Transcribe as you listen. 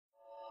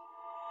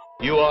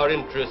You are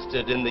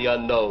interested in the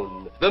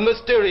unknown, the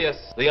mysterious,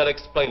 the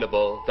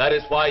unexplainable. That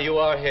is why you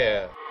are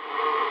here.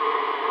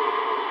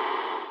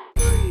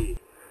 3,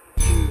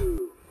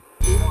 2,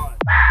 1.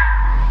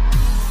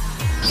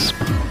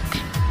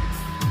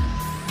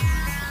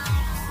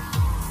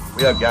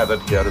 We are gathered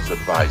here as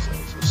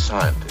advisors, as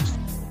scientists.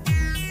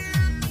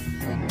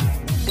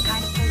 The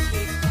kind of place we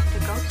expect a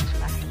ghost to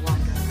like to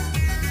wander around.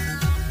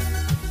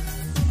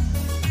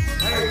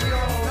 Hey, we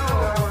all know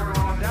that we're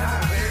going to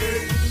die,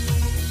 baby.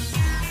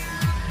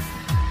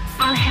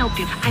 I'll help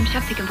you. I'm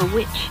something of a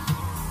witch.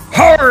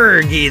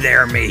 Hargy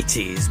there,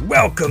 mateys.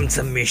 Welcome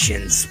to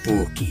Mission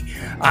Spooky.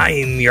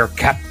 I'm your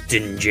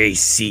Captain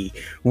JC.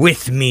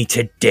 With me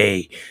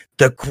today,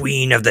 the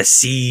Queen of the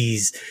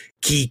Seas,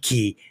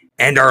 Kiki,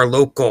 and our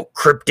local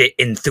cryptid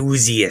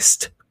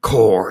enthusiast,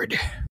 Cord.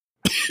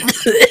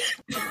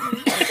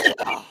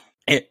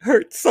 It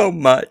hurts so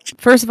much.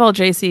 First of all,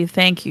 JC,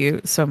 thank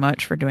you so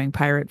much for doing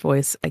pirate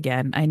voice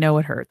again. I know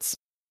it hurts.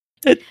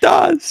 It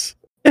does.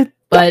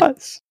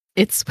 But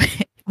it's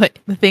what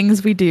the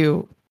things we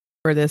do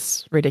for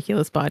this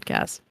ridiculous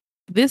podcast.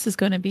 This is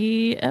going to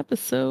be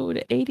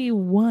episode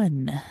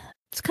 81.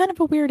 It's kind of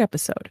a weird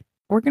episode.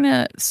 We're going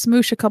to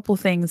smoosh a couple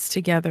things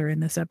together in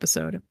this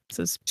episode.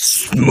 So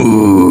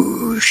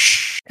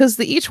smoosh. Because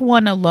each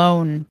one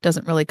alone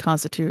doesn't really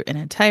constitute an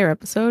entire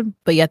episode,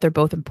 but yet they're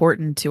both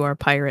important to our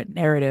pirate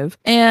narrative.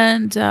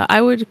 And I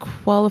would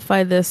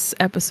qualify this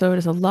episode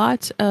as a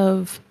lot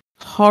of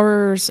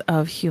horrors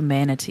of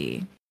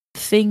humanity.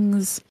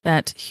 Things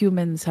that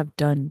humans have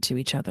done to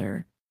each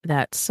other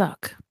that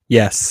suck.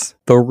 Yes,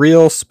 the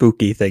real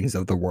spooky things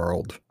of the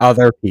world.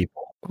 Other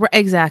people.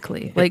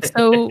 Exactly. Like,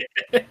 so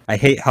I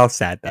hate how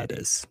sad that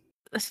is.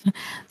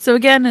 So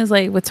again, is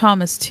like with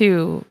Thomas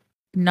too,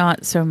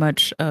 not so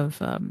much of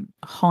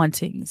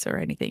hauntings or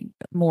anything,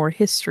 but more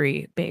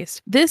history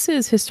based. This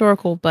is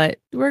historical, but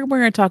we're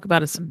going to talk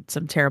about some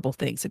terrible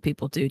things that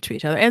people do to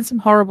each other and some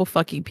horrible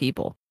fucking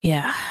people.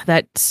 Yeah,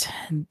 that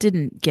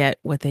didn't get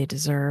what they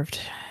deserved,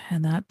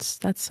 and that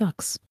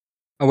sucks.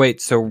 Oh wait,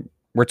 so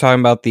we're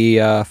talking about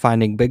the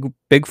Finding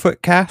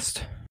Bigfoot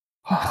cast?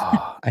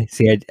 I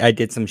see. I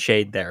did some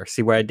shade there.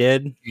 See what I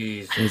did?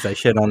 Is I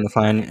shit on the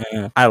fine.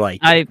 I like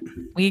it.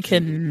 We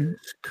can.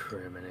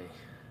 Criminy.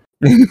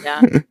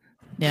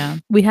 Yeah.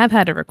 We have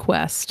had a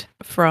request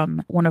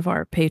from one of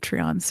our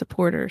Patreon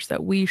supporters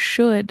that we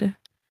should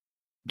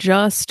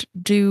just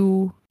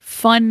do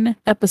fun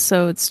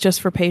episodes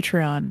just for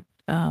Patreon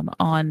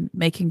on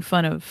making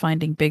fun of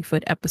Finding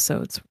Bigfoot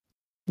episodes,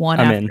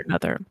 one after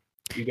another.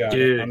 You got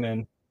Dude, it. I'm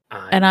in.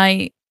 And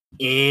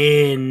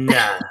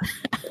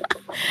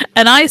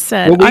I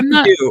said, I'm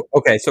not.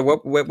 Okay, so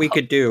what we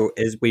could do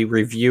is we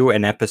review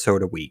an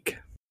episode a week.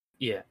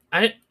 Yeah,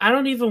 I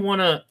don't even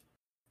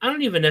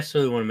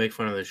necessarily want to make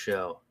fun of the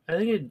show. I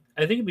think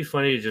it'd be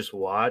funny to just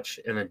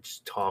watch and then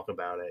just talk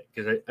about it,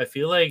 because I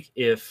feel like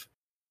if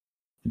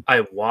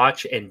I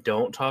watch and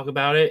don't talk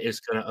about it,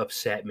 it's gonna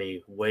upset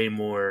me way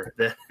more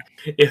than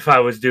if I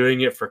was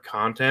doing it for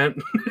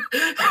content.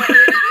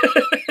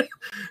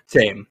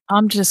 Same.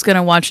 I'm just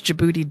gonna watch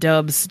Djibouti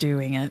Dubs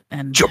doing it,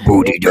 and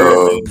Djibouti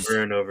Dubs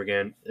over and over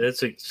again.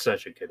 It's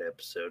such a good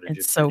episode.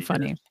 It's so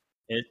funny.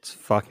 It's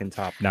fucking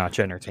top-notch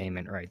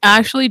entertainment, right there.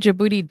 Actually,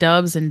 Djibouti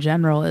Dubs in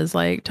general is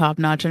like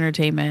top-notch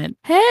entertainment.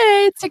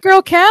 Hey, it's your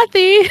girl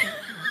Kathy.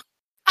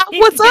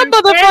 What's up,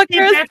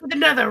 motherfuckers? Back with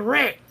another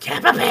Rick.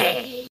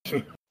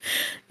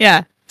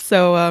 Yeah.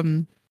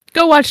 So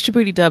go watch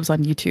Djibouti Dubs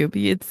on YouTube.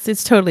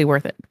 It's totally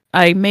worth it.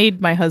 I made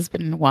my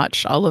husband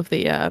watch all of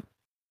the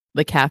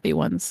Kathy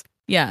ones.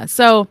 Yeah.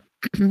 So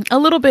a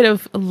little bit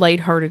of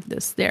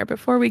lightheartedness there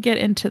before we get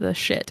into the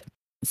shit.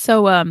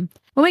 So when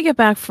we get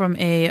back from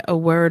a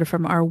word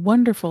from our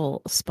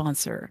wonderful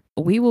sponsor,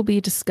 we will be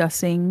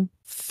discussing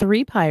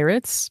 3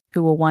 pirates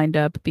who will wind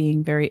up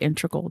being very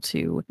integral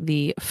to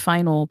the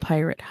final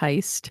pirate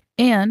heist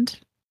and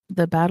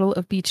the Battle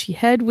of Beachy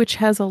Head, which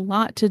has a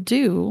lot to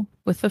do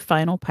with the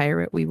final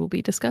pirate we will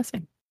be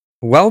discussing.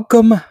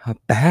 Welcome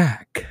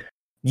back,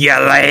 you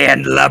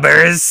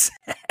landlubbers.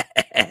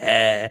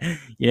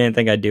 You didn't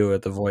think I'd do it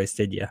with the voice,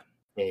 did you?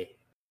 Hey.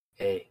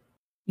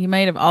 You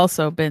might have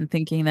also been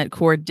thinking that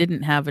Cord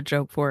didn't have a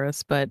joke for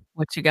us, but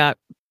what you got?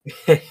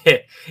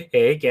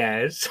 Hey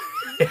guys.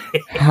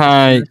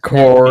 Hi,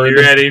 Cord. You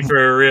ready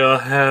for a real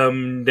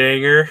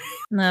humdinger?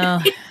 No.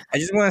 I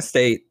just want to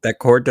state that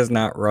Cord does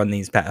not run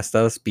these past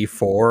us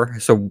before,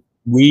 so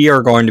we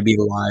are going to be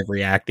live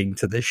reacting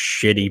to this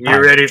shitty.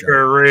 You ready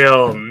for a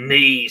real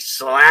knee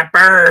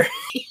slapper?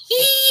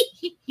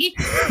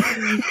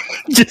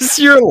 Just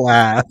your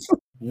laugh.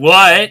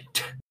 What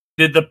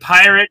did the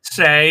pirate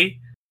say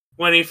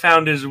when he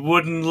found his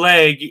wooden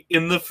leg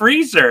in the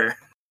freezer?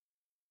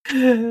 I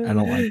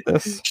don't like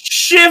this.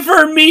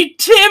 Shiver me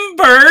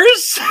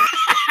timbers!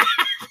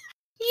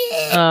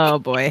 Oh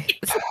boy.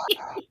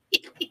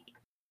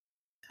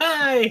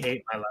 I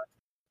hate my life.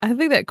 I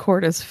think that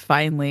Cord has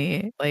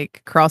finally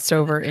crossed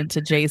over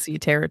into JC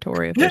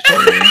territory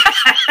officially.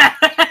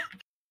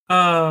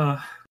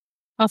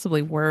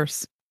 Possibly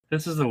worse.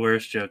 This is the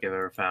worst joke I've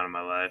ever found in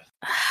my life.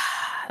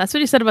 That's what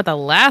you said about the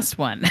last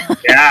one.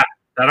 Yeah,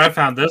 that I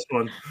found this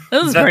one.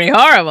 This is pretty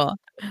horrible.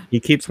 He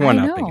keeps I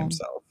one-upping know.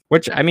 himself.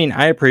 Which, I mean,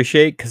 I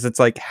appreciate because it's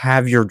like,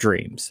 have your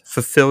dreams.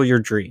 Fulfill your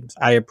dreams.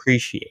 I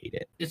appreciate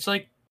it. It's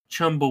like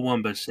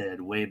Chumbawamba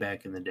said way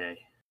back in the day.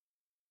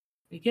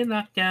 You get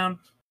knocked down,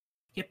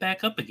 get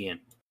back up again.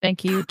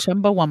 Thank you,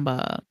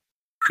 Chumbawamba.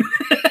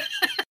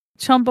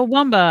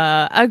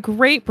 Chumbawamba, a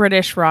great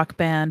British rock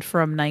band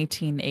from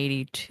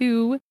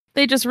 1982.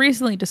 They just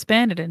recently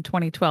disbanded in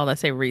 2012. I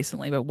say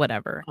recently, but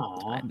whatever.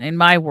 Aw. In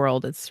my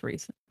world, it's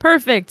recent.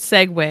 Perfect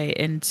segue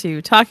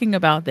into talking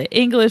about the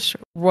English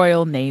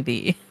Royal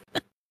Navy.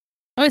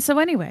 Oh, so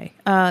anyway,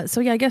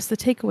 I guess the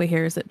takeaway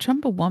here is that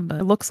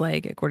Chumbawamba looks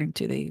like, according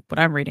to what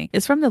I'm reading,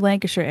 is from the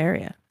Lancashire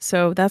area.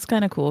 So that's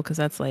kind of cool because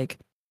that's like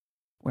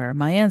where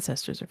my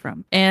ancestors are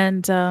from.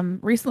 And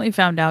recently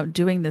found out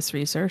doing this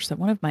research that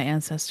one of my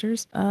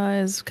ancestors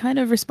is kind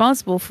of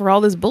responsible for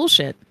all this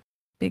bullshit.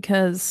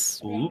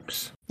 Because,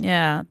 Oops.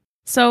 yeah.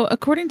 So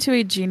according to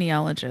a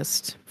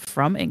genealogist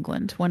from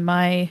England, when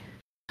my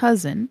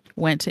cousin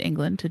went to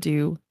England to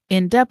do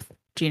in-depth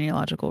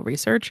genealogical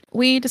research,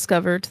 we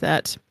discovered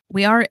that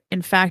we are,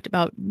 in fact,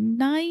 about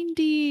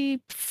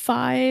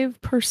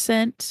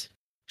 95%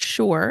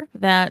 sure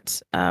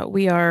that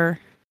we are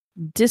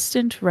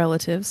distant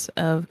relatives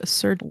of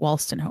Sir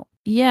Wolstenholme.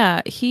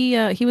 Yeah, he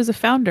was a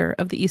founder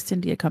of the East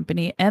India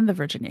Company and the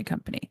Virginia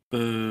Company.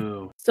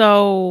 Boo.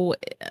 So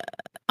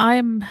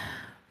I'm,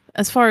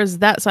 as far as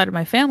that side of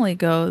my family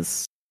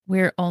goes,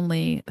 we're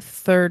only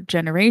third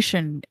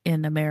generation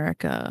in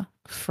America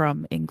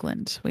from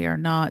England. We have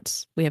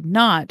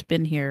not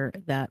been here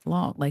that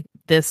long. Like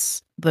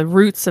this, the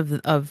roots of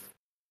the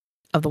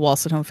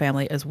Wolstenholme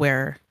family is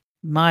where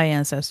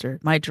my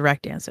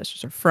direct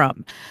ancestors are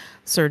from.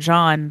 Sir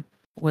John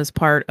was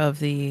part of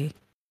the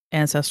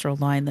ancestral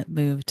line that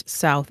moved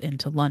south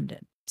into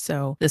London.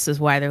 So this is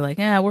why they're like,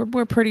 yeah,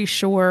 we're pretty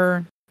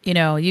sure. You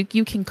know, you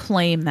can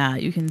claim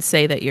that. You can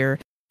say that you're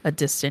a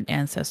distant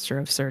ancestor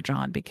of Sir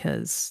John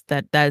because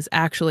that is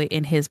actually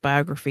in his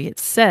biography. It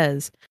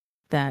says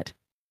that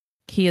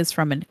he is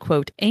from an,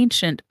 quote,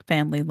 ancient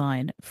family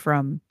line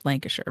from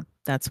Lancashire.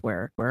 That's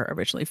where we're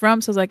originally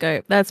from. So I was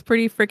like, that's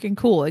pretty freaking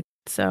cool.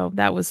 So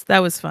that was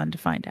fun to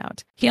find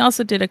out. He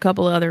also did a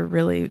couple of other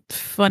really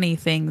funny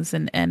things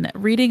and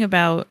reading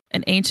about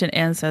an ancient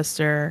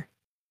ancestor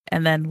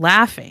and then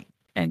laughing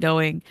and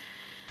going,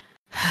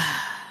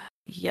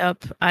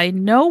 yep, I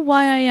know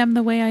why I am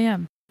the way I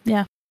am.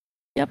 Yeah.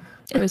 Yep.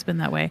 It's always been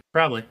that way.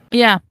 Probably.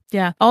 Yeah.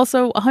 Yeah.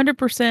 Also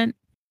 100%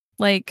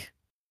 like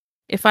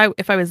if I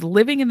was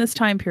living in this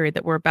time period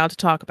that we're about to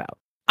talk about,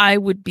 I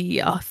would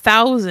be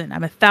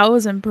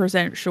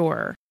 1,000%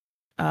 sure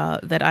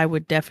that I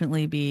would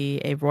definitely be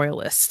a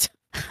royalist.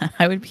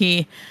 I would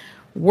be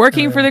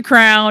working for the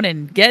crown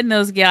and getting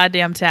those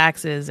goddamn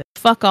taxes.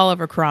 Fuck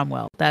Oliver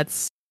Cromwell.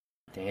 That's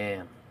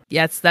Damn.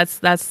 yes,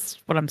 that's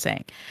what I'm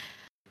saying.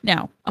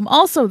 Now, I'm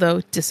also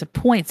though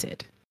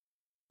disappointed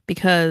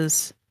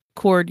because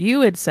Cord, you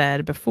had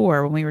said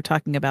before when we were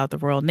talking about the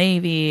Royal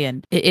Navy,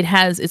 and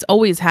it's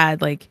always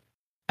had, like,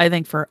 I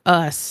think for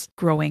us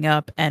growing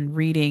up and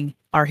reading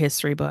our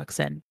history books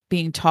and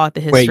being taught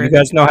the history. Wait, you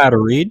guys know how to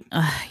read?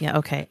 Yeah,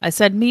 okay. I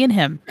said me and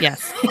him.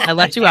 Yes, I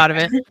left you out of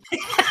it.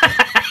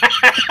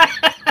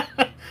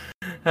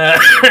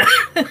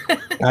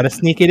 Gotta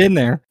sneak it in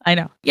there. I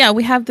know. Yeah,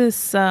 we have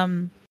this.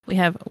 We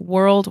have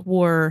World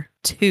War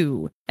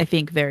II, I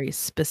think, very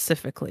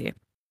specifically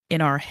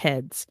in our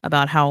heads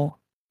about how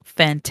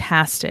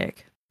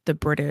fantastic the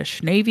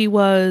British Navy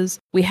was.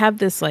 We have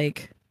this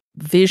like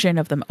vision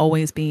of them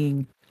always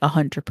being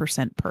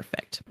 100%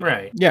 perfect.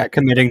 Right. Yeah,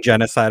 committing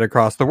genocide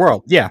across the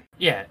world. Yeah.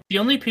 Yeah. The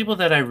only people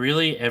that I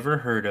really ever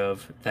heard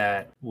of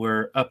that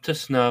were up to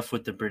snuff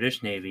with the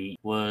British Navy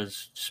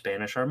was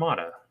Spanish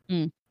Armada.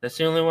 Mm. That's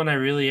the only one I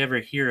really ever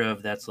hear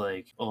of that's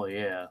like, oh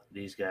yeah,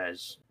 these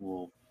guys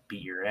will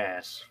beat your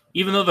ass.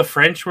 Even though the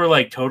French were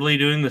like totally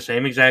doing the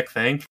same exact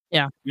thing.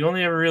 Yeah. You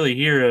only ever really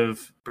hear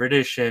of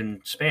British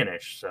and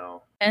Spanish,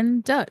 so.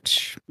 And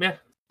Dutch. Yeah.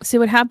 See,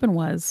 what happened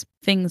was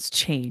things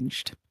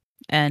changed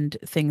and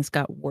things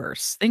got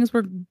worse. Things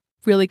were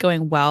really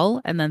going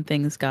well and then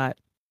things got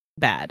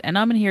bad. And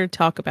I'm here to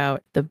talk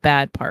about the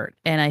bad part.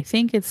 And I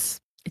think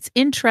it's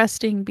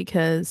interesting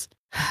because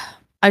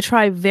I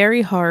try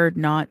very hard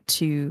not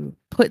to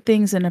put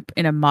things in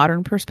a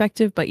modern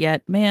perspective, but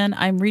yet, man,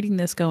 I'm reading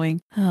this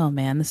going, oh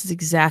man, this is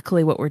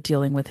exactly what we're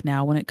dealing with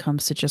now when it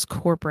comes to just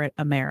corporate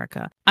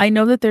America. I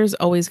know that there's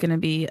always going to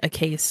be a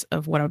case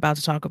of what I'm about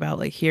to talk about,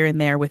 like here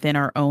and there within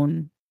our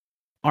own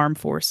armed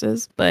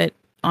forces, but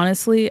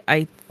honestly,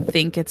 I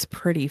think it's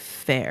pretty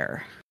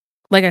fair.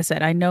 Like I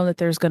said, I know that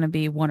there's going to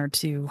be one or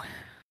two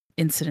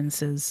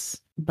incidences,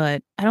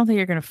 but I don't think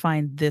you're going to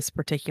find this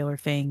particular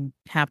thing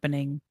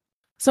happening.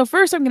 So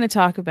first, I'm going to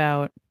talk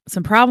about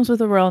some problems with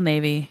the Royal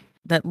Navy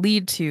that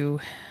lead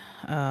to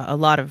a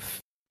lot of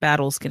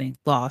battles getting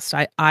lost,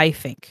 I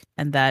think.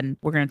 And then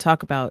we're going to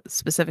talk about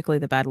specifically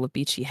the Battle of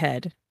Beachy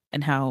Head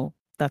and how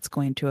that's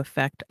going to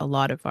affect a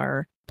lot of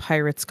our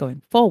pirates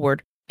going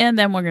forward. And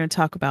then we're going to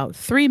talk about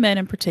 3 men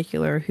in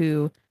particular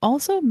who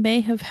also may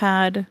have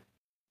had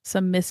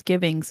some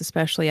misgivings,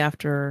 especially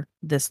after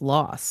this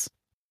loss.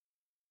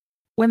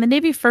 When the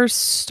Navy first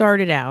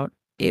started out,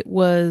 it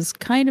was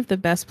kind of the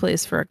best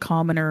place for a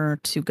commoner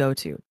to go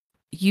to.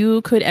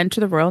 You could enter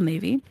the Royal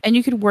Navy and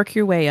you could work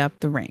your way up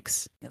the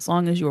ranks as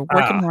long as you were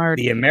working hard.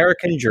 The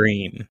American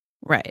dream.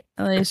 Right.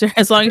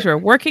 As long as you're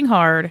working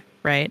hard,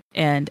 right,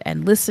 and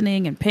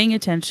listening and paying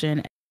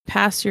attention,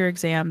 pass your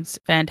exams,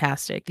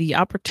 fantastic. The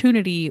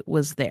opportunity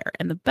was there.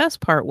 And the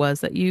best part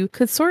was that you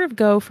could sort of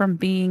go from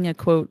being a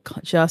quote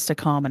just a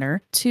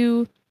commoner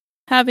to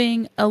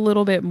having a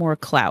little bit more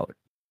clout,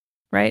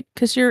 right?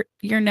 Because you're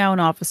now an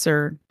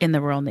officer in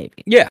the Royal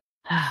Navy. Yeah.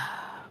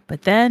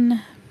 But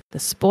then the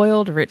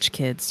spoiled rich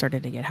kids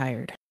started to get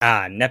hired.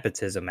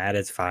 Nepotism at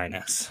its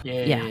finest.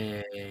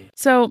 Yay.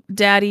 So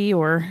daddy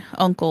or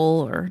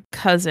uncle or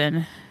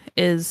cousin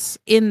is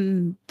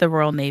in the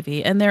Royal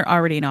Navy and they're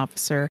already an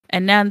officer.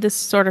 And now this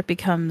sort of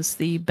becomes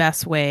the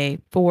best way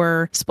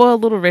for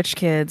spoiled little rich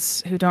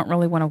kids who don't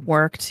really want to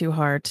work too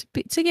hard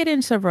to get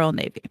into the Royal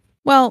Navy.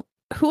 Well,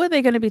 who are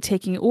they going to be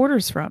taking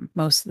orders from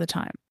most of the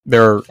time?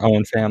 Their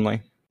own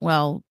family.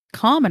 Well,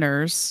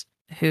 commoners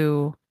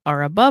who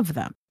are above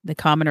them. The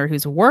commoner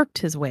who's worked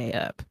his way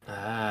up.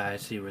 I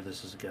see where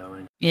this is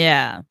going.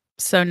 Yeah.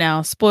 So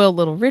now spoiled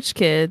little rich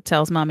kid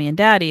tells mommy and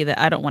daddy that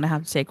I don't want to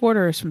have to take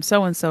orders from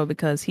so-and-so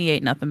because he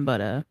ain't nothing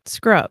but a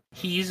scrub.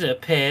 He's a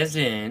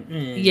peasant.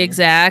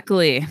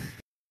 Exactly.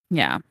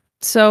 Yeah.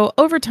 So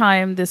over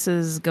time, this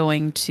is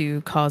going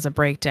to cause a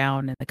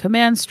breakdown in the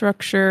command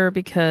structure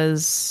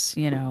because,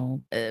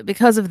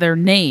 because of their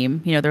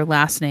name, their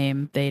last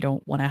name, they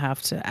don't want to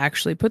have to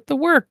actually put the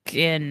work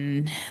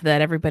in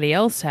that everybody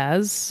else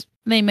has.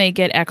 They may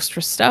get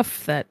extra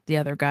stuff that the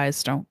other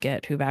guys don't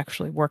get who've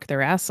actually worked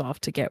their ass off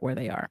to get where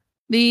they are.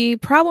 The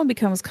problem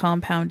becomes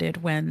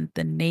compounded when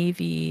the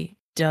Navy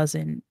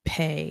doesn't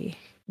pay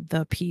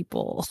the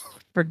people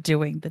for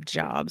doing the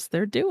jobs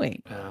they're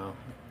doing. Oh,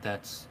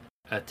 that's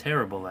a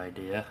terrible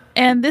idea.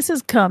 And this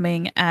is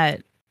coming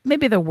at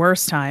maybe the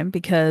worst time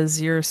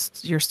because you're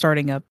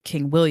starting up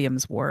King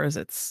William's War, as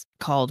it's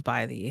called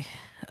by the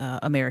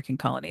American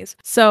colonies.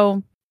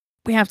 So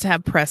we have to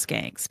have press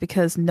gangs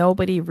because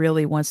nobody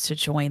really wants to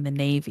join the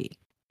Navy.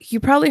 You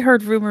probably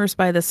heard rumors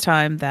by this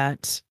time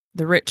that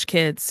the rich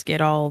kids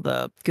get all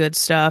the good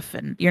stuff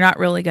and you're not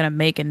really going to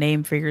make a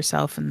name for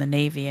yourself in the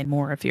Navy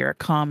anymore if you're a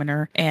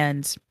commoner,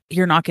 and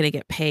you're not going to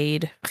get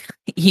paid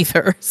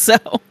either. So,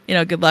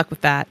 good luck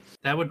with that.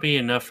 That would be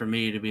enough for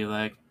me to be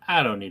like,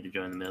 I don't need to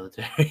join the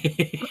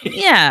military.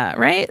 Yeah,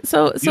 right?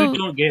 So you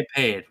don't get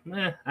paid.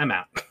 I'm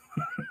out.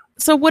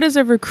 So what is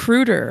a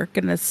recruiter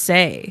going to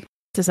say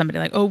to somebody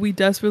like, oh,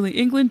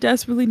 England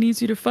desperately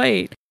needs you to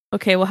fight.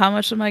 Okay, well, how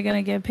much am I going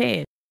to get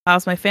paid?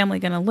 How's my family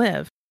going to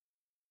live?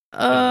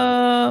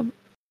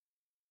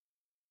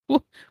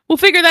 We'll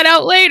figure that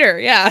out later.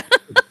 Yeah.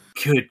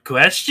 Good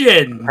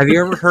question. Have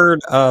you ever heard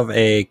of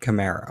a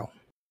Camaro?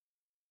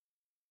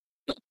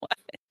 What?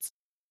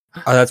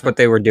 Oh, that's what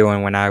they were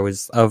doing when I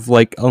was of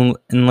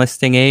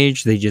enlisting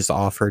age. They just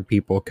offered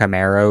people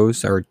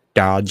Camaros or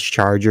Dodge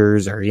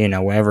Chargers or,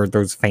 whatever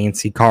those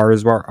fancy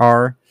cars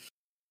are.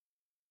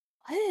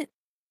 What?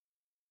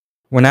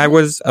 When I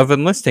was of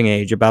enlisting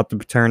age, about to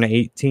turn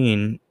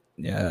 18,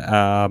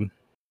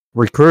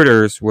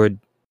 recruiters would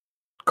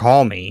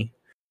call me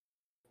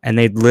and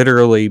they'd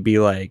literally be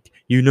like,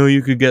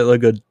 you could get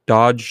like a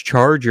Dodge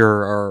Charger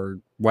or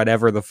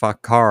whatever the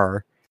fuck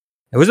car.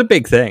 It was a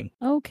big thing.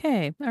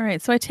 Okay. All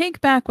right. So I take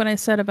back what I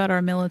said about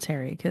our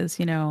military because,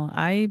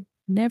 I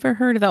never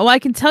heard of that. Well, I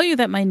can tell you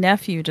that my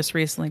nephew just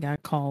recently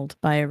got called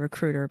by a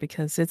recruiter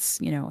because it's,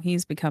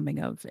 he's becoming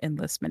of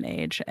enlistment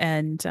age,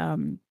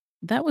 and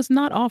that was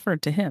not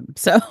offered to him.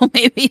 So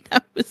maybe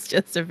that was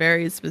just a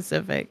very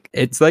specific.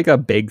 It's like a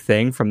big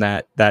thing from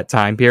that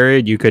time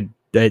period.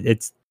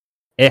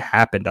 It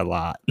happened a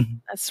lot.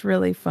 That's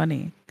really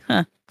funny.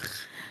 Huh.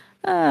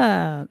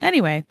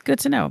 Anyway, good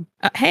to know.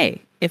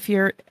 Hey, if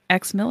you're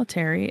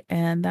ex-military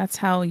and that's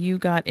how you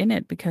got in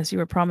it because you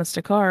were promised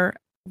a car,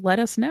 let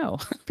us know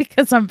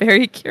because I'm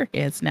very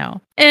curious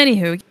now.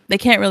 Anywho, they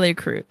can't really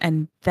recruit.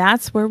 And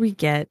that's where we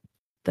get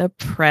the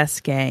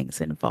press gangs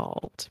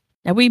involved.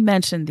 Now, we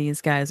mentioned these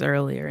guys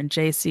earlier, and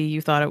JC,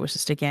 you thought it was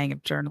just a gang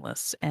of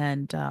journalists.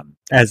 And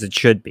as it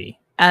should be.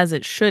 As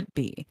it should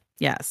be,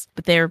 yes.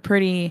 But they're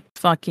pretty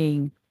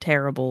fucking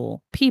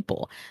terrible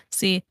people.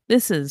 See,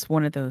 this is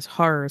one of those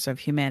horrors of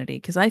humanity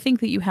because I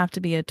think that you have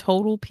to be a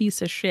total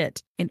piece of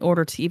shit in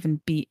order to even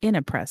be in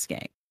a press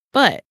gang.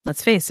 But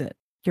let's face it,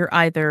 you're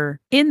either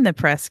in the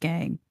press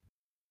gang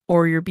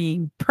or you're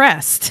being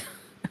pressed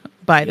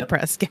by the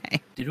press gang.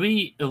 Did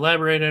we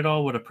elaborate at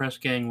all what a press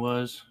gang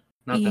was?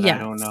 Not that yes. I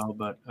don't know,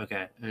 but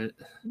okay.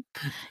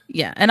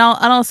 Yeah, and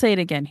I'll say it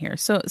again here.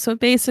 So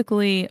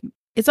basically,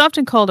 it's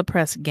often called a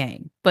press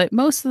gang, but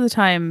most of the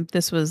time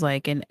this was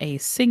like a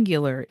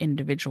singular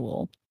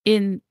individual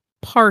in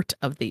part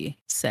of the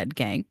said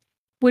gang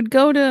would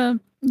go to,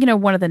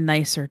 one of the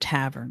nicer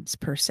taverns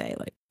per se.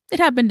 Like it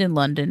happened in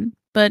London.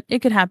 But it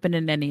could happen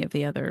in any of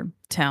the other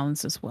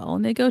towns as well.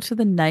 And they go to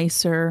the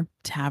nicer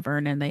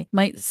tavern and they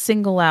might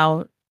single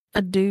out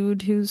a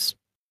dude who's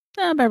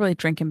probably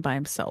drinking by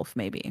himself,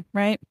 maybe,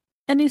 right?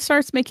 And he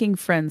starts making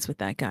friends with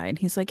that guy. And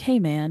he's like, hey,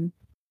 man,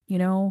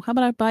 how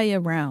about I buy you a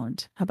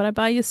round? How about I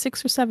buy you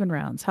 6 or 7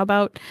 rounds? How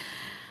about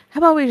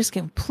we just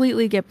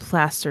completely get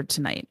plastered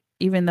tonight,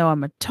 even though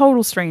I'm a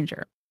total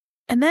stranger?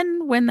 And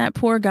then when that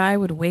poor guy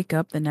would wake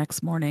up the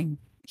next morning,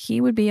 he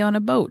would be on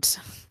a boat.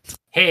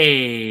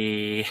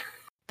 Hey.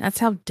 That's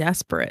how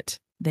desperate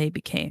they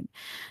became.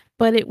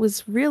 But it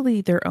was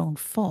really their own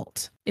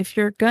fault. If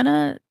you're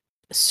gonna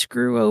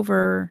screw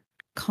over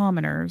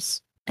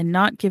commoners and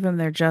not give them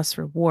their just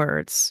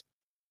rewards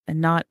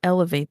and not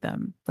elevate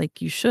them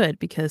like you should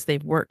because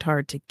they've worked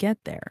hard to get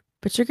there,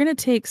 but you're going to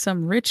take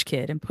some rich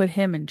kid and put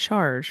him in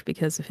charge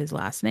because of his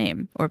last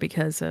name or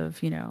because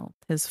of,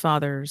 his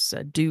father's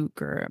a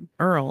duke or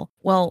earl,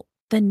 well,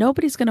 then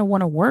nobody's going to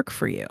want to work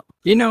for you.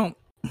 No,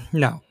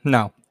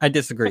 I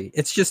disagree.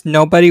 It's just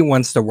nobody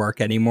wants to work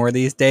anymore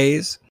these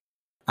days.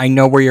 I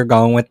know where you're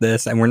going with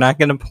this, and we're not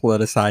going to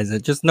politicize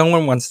it. Just no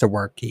one wants to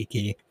work,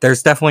 Kiki.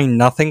 There's definitely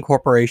nothing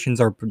corporations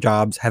or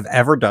jobs have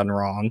ever done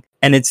wrong,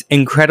 and it's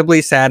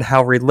incredibly sad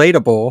how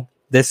relatable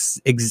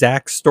this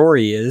exact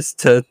story is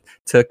to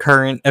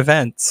current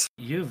events.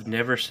 You've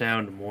never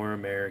sounded more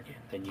American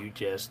than you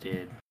just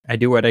did. I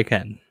do what I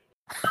can.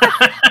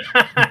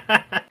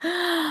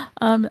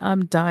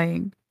 I'm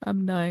dying.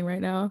 I'm dying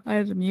right now. I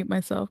had to mute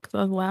myself because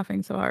I was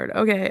laughing so hard.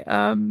 Okay.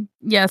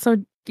 Yeah. So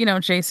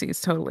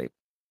JC's totally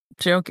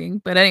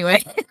joking, but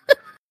anyway.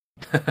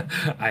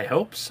 I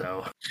hope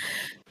so.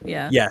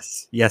 Yeah.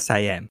 Yes, I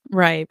am.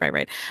 Right.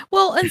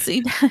 Well, and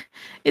see,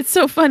 it's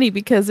so funny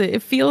because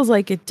it feels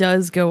like it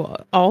does go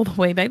all the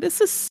way back.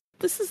 This is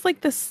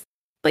like this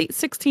late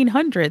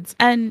 1600s,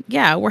 and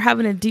yeah, we're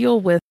having to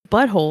deal with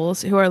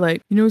buttholes who are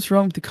like, what's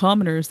wrong with the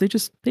commoners? They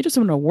just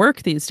want to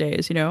work these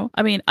days.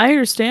 I mean, I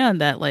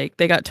understand that like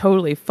they got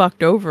totally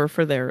fucked over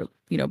for their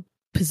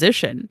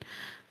position,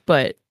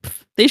 but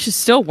they should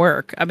still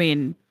work. I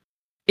mean,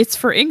 it's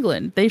for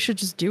England. They should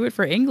just do it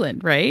for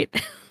England, right?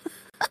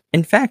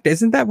 In fact,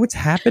 isn't that what's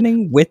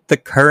happening with the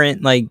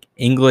current like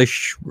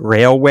English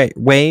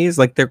railways?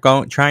 Like they're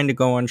trying to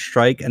go on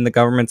strike, and the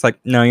government's like,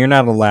 no, you're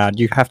not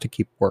allowed. You have to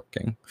keep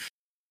working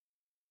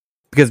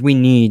because we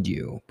need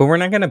you, but we're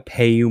not going to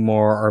pay you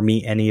more or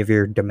meet any of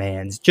your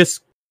demands.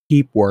 Just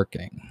keep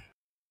working.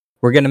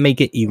 We're going to make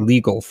it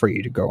illegal for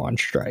you to go on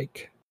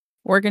strike.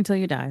 Work until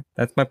you die.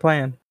 That's my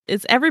plan.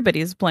 It's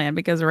everybody's plan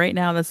because right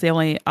now that's the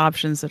only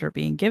options that are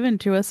being given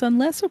to us,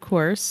 unless, of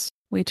course,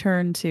 we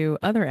turn to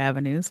other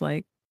avenues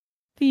like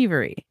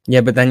thievery.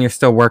 Yeah, but then you're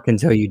still working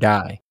until you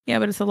die. Yeah,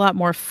 but it's a lot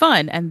more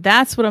fun, and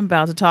that's what I'm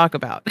about to talk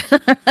about.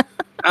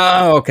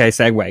 Oh, okay,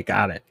 segue,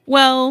 got it.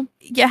 Well,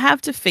 you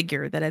have to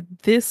figure that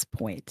at this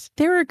point,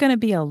 there are going to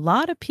be a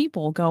lot of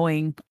people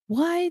going,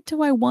 why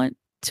do I want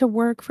to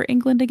work for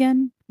England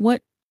again?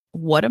 What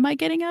am I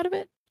getting out of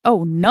it?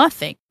 Oh,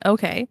 nothing.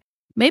 Okay.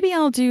 Maybe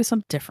I'll do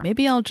something different.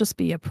 Maybe I'll just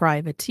be a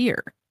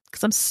privateer.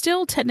 Because I'm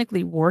still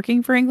technically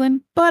working for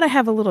England, but I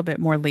have a little bit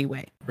more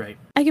leeway. Right.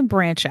 I can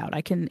branch out.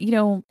 I can,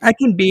 I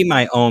can be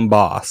my own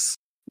boss.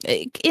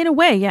 In a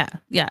way, yeah.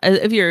 Yeah,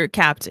 if you're a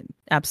captain,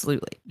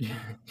 absolutely.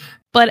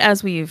 But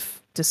as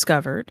we've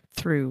discovered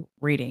through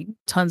reading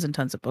tons and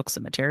tons of books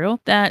and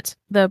material, that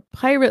the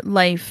pirate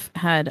life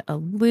had a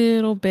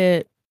little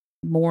bit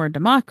more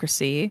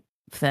democracy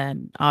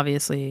than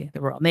obviously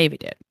the Royal Navy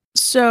did.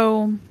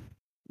 So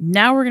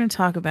now we're going to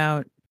talk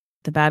about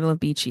the Battle of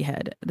Beachy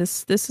Head.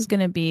 This is going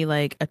to be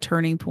like a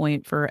turning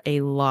point for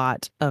a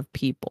lot of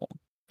people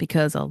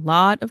because a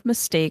lot of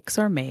mistakes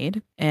are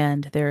made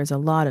and there's a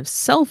lot of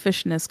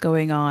selfishness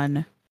going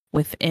on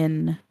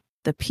within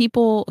the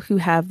people who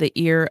have the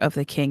ear of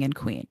the king and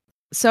queen.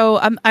 So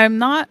I'm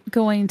not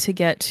going to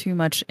get too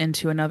much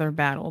into another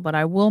battle, but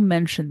I will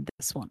mention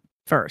this one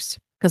first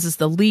because it's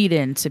the lead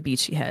in to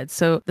Beachy Head.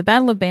 So the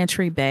Battle of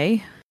Bantry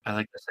Bay. I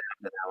like the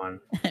sound of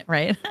that one.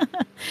 Right?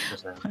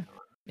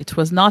 It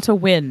was not a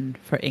win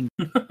for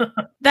England.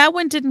 That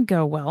one didn't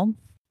go well.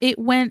 It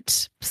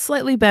went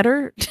slightly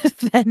better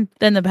than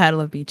the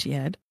Battle of Beachy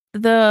Head.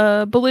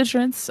 The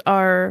belligerents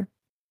are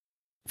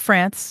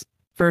France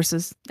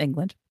versus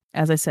England.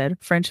 As I said,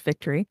 French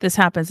victory. This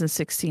happens in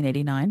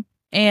 1689.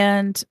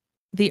 And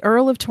the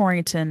Earl of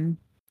Torrington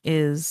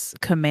is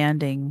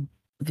commanding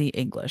the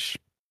English.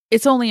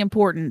 It's only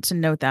important to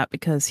note that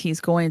because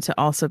he's going to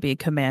also be a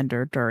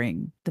commander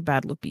during the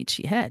Battle of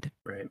Beachy Head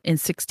in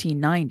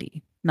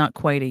 1690. Not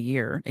quite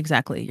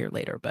exactly a year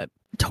later. But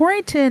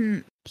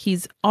Torrington,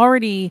 he's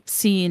already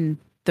seen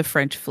the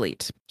French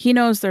fleet. He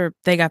knows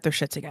they got their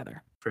shit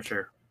together. For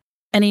sure.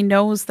 And he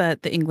knows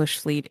that the English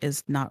fleet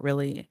is not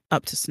really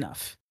up to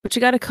snuff. But you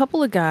got a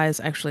couple of guys,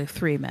 actually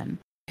 3 men,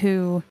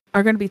 who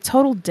are going to be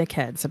total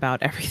dickheads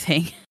about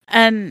everything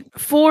and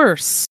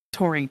force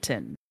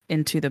Torrington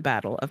into the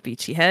Battle of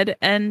Beachy Head.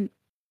 And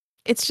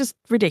it's just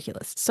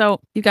ridiculous. So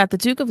you got the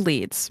Duke of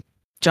Leeds,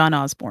 John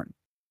Osborne.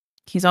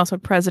 He's also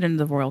president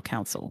of the Royal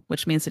Council,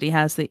 which means that he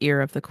has the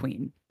ear of the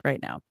Queen.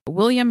 right now.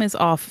 William is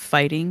off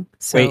fighting.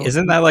 So Wait,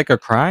 isn't that like a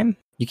crime?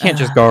 You can't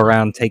just go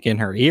around taking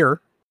her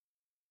ear.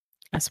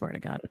 I swear to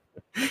God.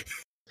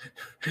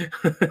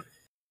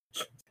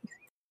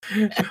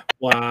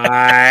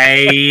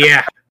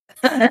 Why?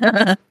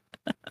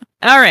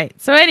 All right.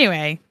 So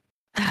anyway,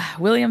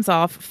 William's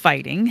off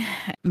fighting.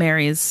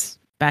 Mary's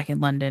back in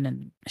London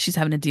and she's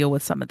having to deal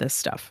with some of this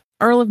stuff.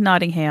 Earl of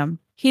Nottingham,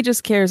 he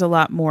just cares a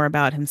lot more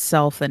about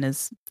himself than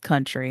his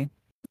country.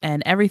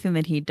 And everything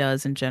that he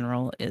does in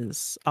general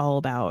is all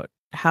about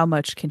how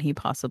much can he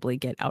possibly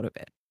get out of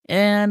it.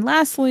 And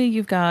lastly,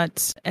 you've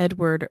got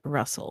Edward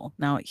Russell.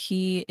 Now,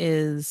 he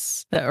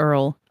is the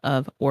Earl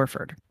of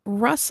Orford.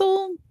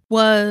 Russell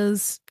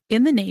was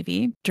in the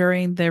Navy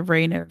during the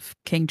reign of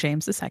King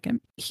James II.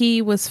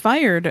 He was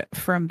fired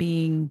from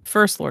being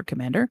First Lord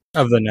Commander.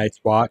 Of the Night's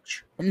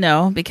Watch.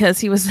 No, because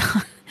he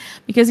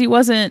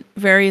wasn't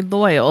very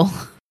loyal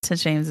to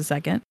James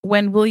II.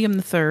 When William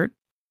III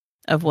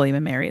of William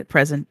and Mary, at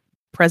present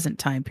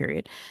time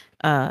period,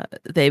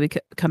 they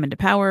come into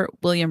power,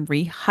 William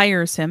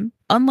rehires him.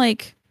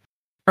 Unlike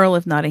Earl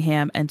of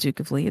Nottingham and Duke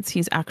of Leeds,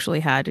 he's actually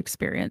had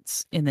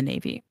experience in the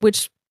Navy,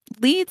 which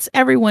leads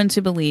everyone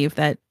to believe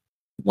that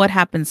what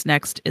happens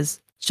next is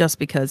just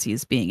because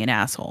he's being an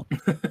asshole.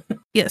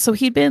 Yeah, so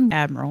he'd been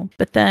admiral,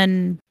 but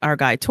then our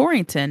guy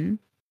Torrington,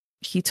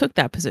 he took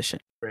that position.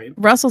 Right.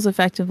 Russell's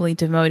effectively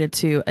demoted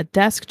to a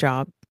desk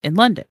job in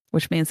London,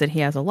 which means that he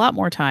has a lot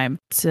more time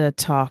to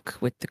talk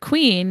with the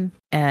Queen,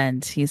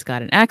 and he's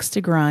got an axe to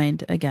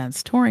grind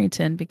against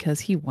Torrington because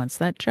he wants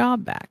that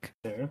job back.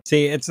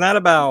 See, it's not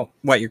about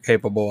what you're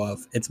capable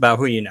of. It's about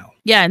who you know.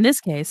 Yeah, in this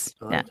case.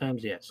 A lot Yeah. of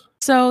times, yes.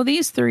 So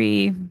these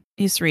three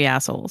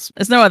assholes.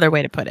 There's no other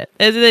way to put it.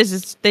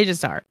 They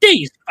just are.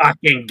 These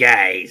fucking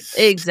guys.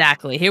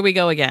 Exactly. Here we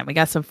go again. We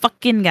got some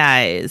fucking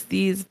guys.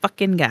 These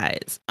fucking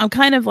guys. I'm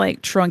kind of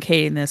like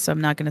truncating this, so I'm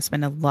not going to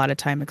spend a lot of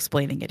time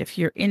explaining it. If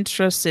you're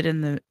interested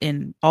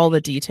in all the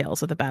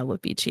details of the Battle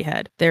of Beachy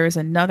Head, there is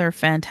another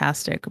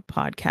fantastic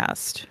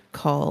podcast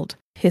called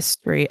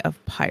History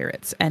of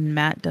Pirates, and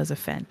Matt does a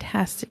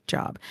fantastic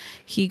job.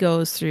 He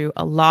goes through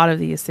a lot of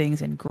these things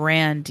in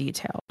grand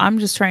detail. I'm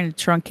just trying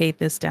to truncate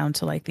this down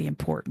to like the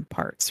important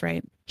parts,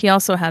 right? He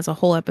also has a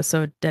whole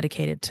episode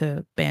dedicated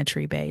to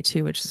Bantry Bay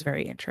too, which is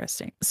very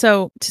interesting.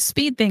 So to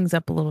speed things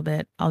up a little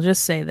bit, I'll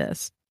just say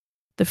this.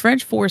 The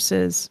French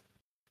forces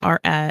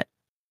are at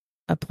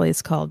a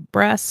place called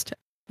Brest.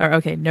 Or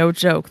okay, no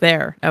joke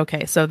there.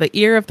 Okay, so the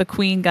ear of the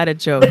Queen got a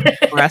joke.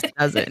 Brest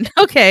doesn't.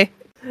 Okay.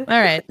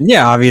 All right.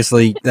 Yeah,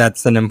 obviously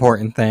that's an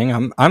important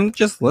thing. I'm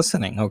just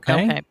listening,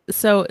 okay? Okay.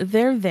 So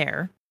they're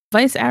there.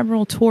 Vice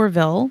Admiral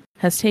Tourville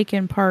has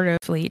taken part of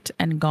the fleet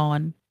and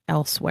gone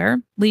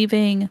elsewhere,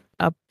 leaving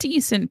a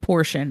decent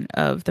portion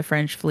of the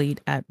French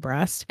fleet at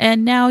Brest.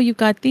 And now you've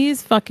got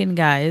these fucking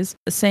guys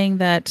saying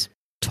that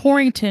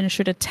Torrington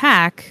should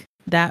attack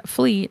that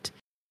fleet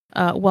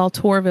while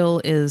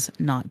Tourville is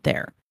not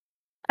there.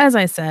 As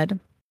I said,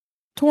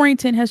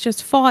 Torrington has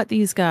just fought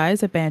these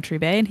guys at Bantry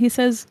Bay, and he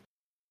says,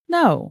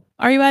 no.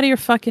 Are you out of your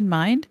fucking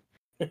mind?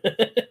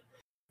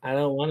 I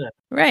don't want to.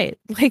 Right.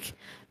 Like,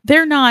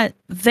 they're not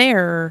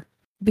there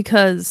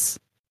because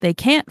they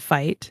can't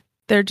fight.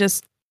 They're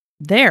just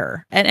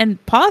there.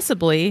 And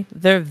possibly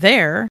they're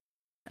there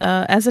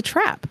as a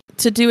trap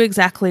to do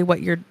exactly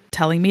what you're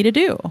telling me to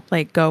do.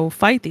 Like, go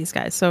fight these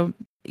guys. So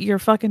you're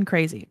fucking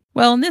crazy.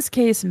 Well, in this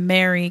case,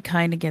 Mary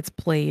kind of gets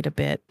played a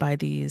bit by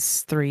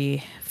these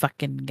three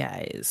fucking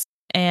guys.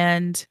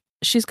 And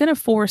she's going to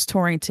force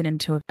Torrington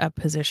into a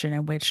position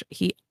in which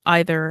he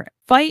either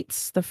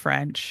fights the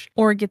French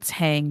or gets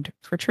hanged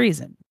for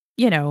treason,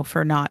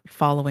 for not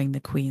following the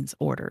Queen's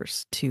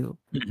orders to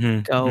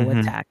go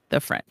attack the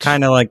French.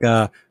 Kind of like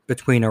a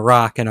between a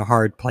rock and a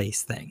hard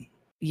place thing.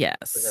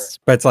 Yes.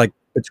 But it's like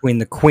between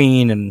the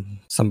Queen and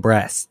some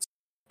breasts.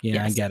 Yeah,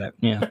 Yes. I get it.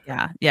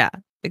 Yeah. Yeah,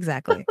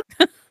 exactly.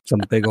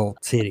 Some big old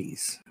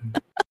titties.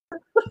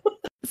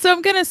 So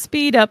I'm going to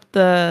speed up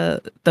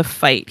the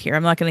fight here.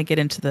 I'm not going to get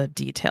into the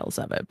details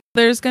of it.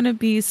 There's going to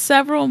be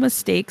several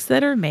mistakes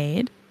that are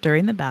made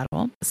during the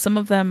battle. Some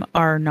of them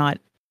are not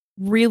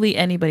really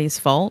anybody's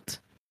fault,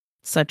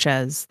 such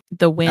as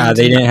the wind.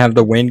 They didn't have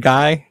the wind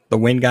guy. The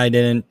wind guy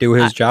didn't do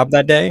his job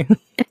that day.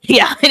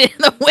 Yeah,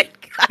 the wind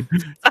guy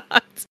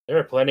sucked. There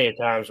are plenty of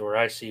times where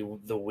I see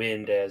the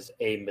wind as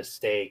a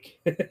mistake.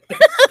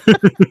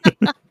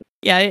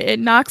 Yeah, it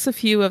knocks a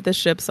few of the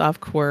ships off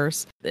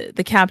course.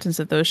 The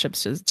captains of those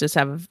ships just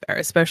have,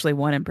 especially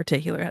one in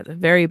particular, has a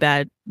very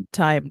bad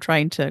time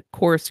trying to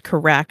course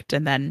correct,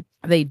 and then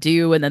they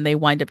do, and then they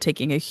wind up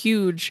taking a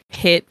huge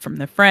hit from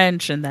the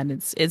French, and then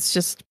it's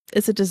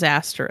a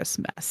disastrous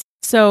mess.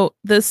 So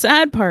the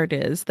sad part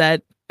is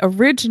that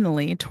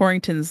originally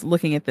Torrington's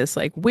looking at this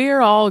like,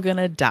 we're all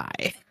gonna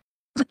die.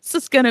 This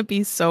is gonna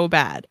be so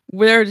bad.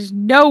 There's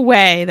no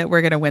way that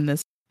we're gonna win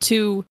this.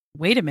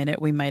 Wait a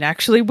minute, we might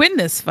actually win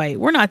this fight.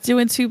 We're not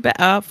doing too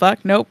bad.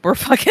 Fuck, nope, we're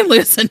fucking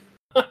losing.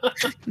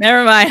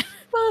 Never mind.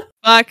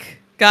 Fuck,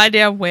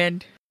 goddamn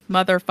wind,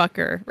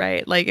 motherfucker,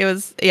 right? Like it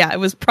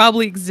was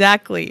probably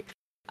exactly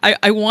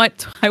I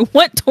want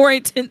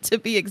Torrington to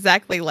be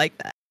exactly like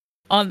that.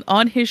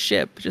 On his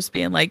ship, just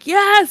being like,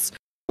 yes,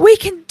 we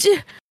can do.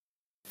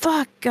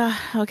 Fuck.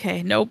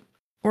 Okay, nope.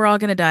 We're all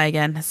gonna die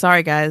again.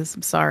 Sorry, guys.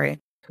 I'm sorry.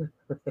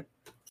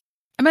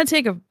 I'm gonna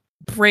take a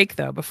break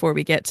though before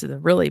we get to the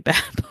really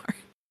bad part.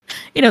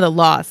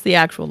 The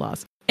actual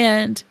loss.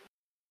 And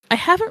I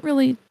haven't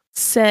really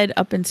said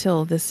up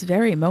until this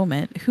very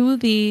moment who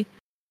the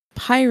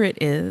pirate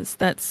is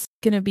that's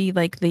going to be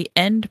like the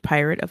end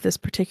pirate of this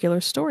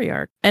particular story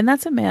arc. And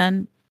that's a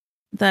man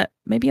that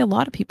maybe a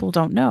lot of people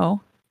don't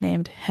know,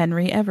 named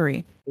Henry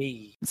Avery.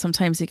 Hey.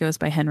 Sometimes he goes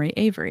by Henry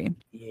Avery.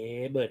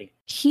 Yeah, buddy.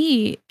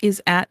 He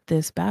is at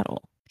this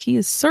battle. He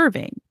is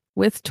serving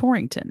with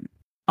Torrington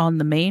on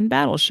the main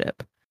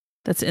battleship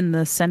that's in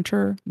the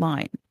center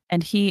line.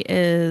 And he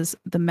is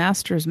the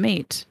master's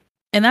mate.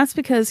 And that's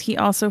because he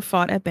also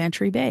fought at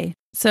Bantry Bay.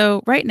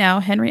 So right now,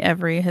 Henry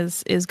Avery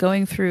is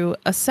going through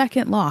a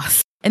second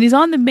loss. And he's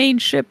on the main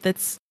ship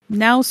that's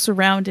now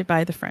surrounded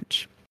by the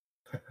French.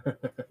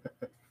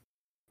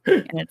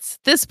 And it's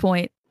this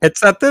point.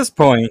 It's at this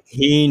point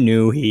he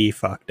knew he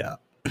fucked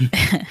up.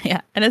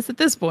 Yeah. And it's at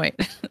this point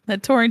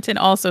that Torrington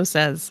also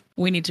says,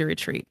 we need to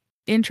retreat.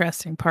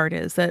 Interesting part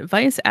is that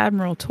Vice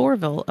Admiral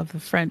Tourville of the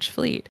French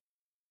fleet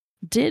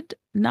did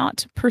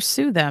not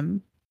pursue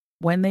them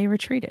when they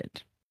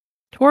retreated.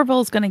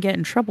 Tourville's going to get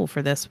in trouble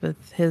for this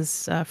with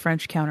his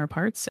French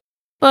counterparts,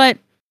 but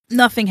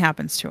nothing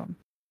happens to him.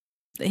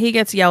 He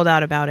gets yelled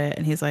out about it,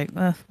 and he's like,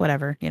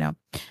 whatever,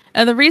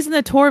 And the reason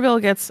that Tourville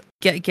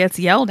gets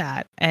yelled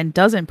at and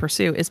doesn't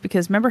pursue is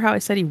because remember how I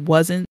said he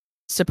wasn't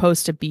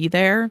supposed to be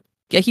there?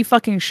 Yeah, he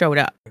fucking showed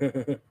up.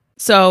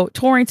 So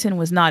Torrington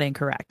was not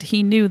incorrect.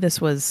 He knew this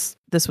was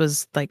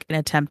like an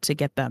attempt to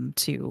get them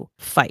to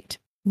fight.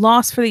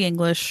 Loss for the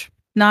English,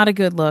 not a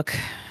good look.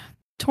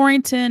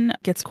 Torrington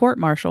gets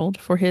court-martialed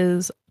for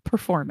his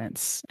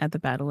performance at the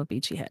Battle of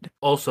Beachy Head.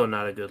 Also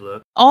not a good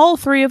look. All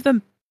three of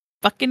the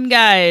fucking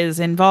guys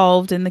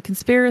involved in the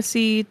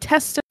conspiracy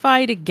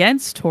testified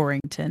against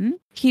Torrington.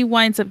 He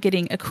winds up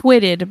getting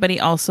acquitted, but he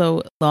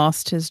also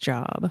lost his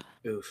job.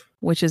 Oof.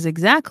 Which is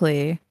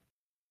exactly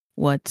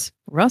what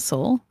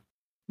Russell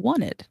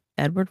wanted.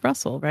 Edward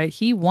Russell, right?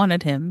 He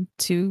wanted him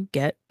to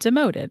get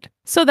demoted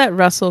so that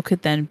Russell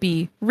could then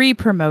be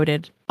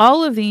re-promoted.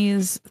 All of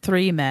these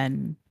three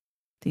men,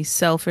 these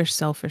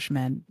selfish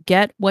men,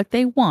 get what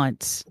they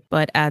want,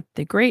 but at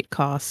the great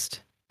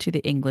cost to the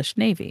English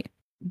Navy.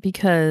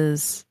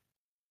 Because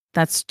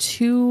that's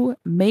two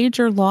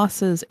major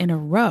losses in a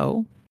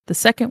row. The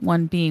second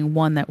one being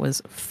one that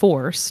was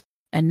forced.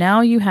 And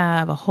now you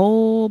have a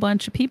whole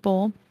bunch of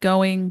people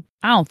going,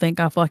 I don't think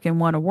I fucking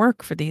want to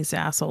work for these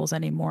assholes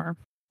anymore.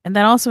 And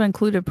that also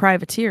included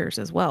privateers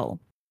as well.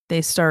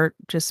 They start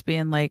just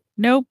being like,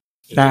 nope.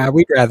 Nah,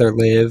 we'd rather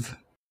live.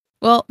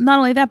 Well, not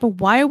only that, but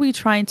why are we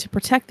trying to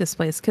protect this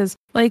place? Because,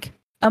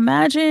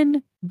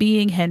 imagine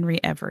being Henry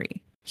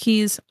Avery.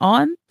 He's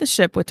on the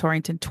ship with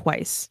Torrington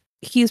twice.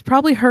 He's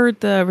probably heard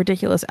the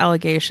ridiculous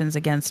allegations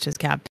against his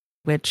captain,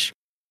 which,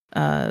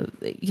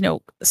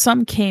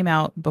 some came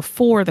out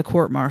before the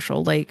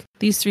court-martial. Like,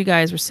 these three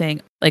guys were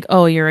saying, like,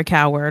 oh, you're a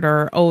coward,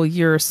 or, oh,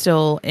 you're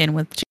still in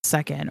with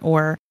second,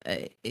 or,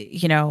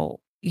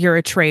 you're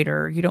a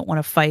traitor. You don't want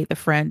to fight the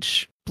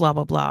French, blah,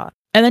 blah, blah.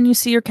 And then you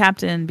see your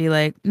captain be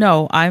like,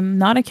 no, I'm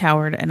not a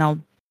coward, and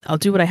I'll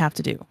do what I have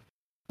to do.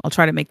 I'll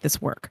try to make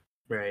this work.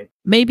 Right.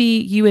 Maybe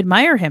you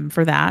admire him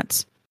for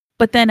that,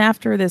 but then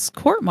after this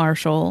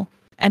court-martial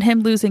and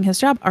him losing his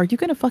job, are you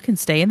going to fucking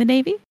stay in the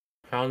Navy?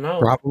 Hell no.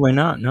 Probably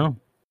not, no.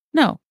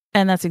 No.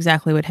 And that's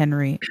exactly what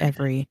Henry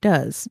Avery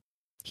does.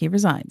 He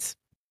resigns.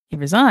 He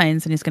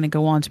resigns, and he's going to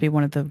go on to be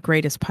one of the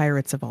greatest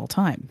pirates of all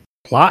time.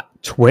 Plot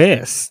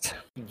twist.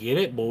 Get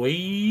it,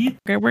 boy.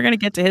 Okay, we're going to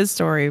get to his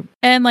story.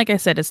 And like I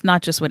said, it's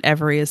not just what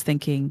Avery is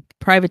thinking.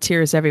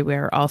 Privateers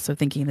everywhere are also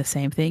thinking the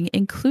same thing,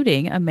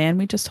 including a man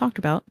we just talked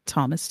about,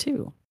 Thomas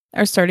too,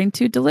 are starting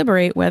to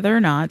deliberate whether or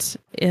not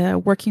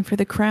working for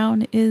the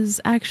crown is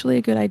actually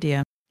a good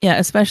idea. Yeah,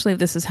 especially if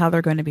this is how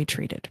they're going to be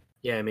treated.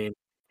 Yeah, I mean,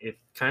 it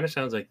kind of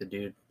sounds like the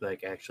dude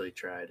actually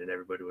tried, and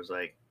everybody was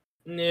like,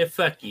 "Nah,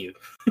 fuck you."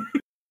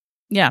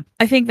 Yeah,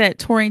 I think that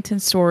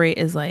Torrington's story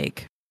is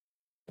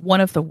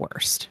one of the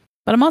worst.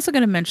 But I'm also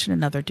going to mention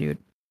another dude.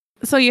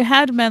 So you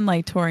had men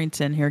like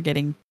Torrington here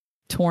getting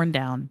torn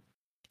down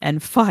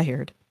and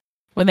fired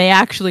when they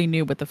actually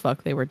knew what the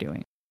fuck they were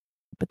doing.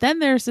 But then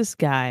there's this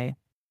guy,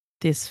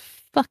 this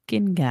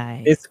fucking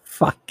guy. This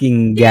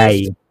fucking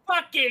guy.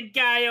 Fucking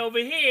guy over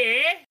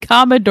here.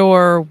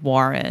 Commodore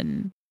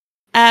Warren.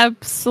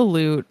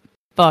 Absolute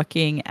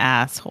fucking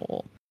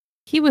asshole.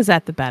 He was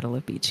at the Battle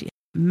of Beachy.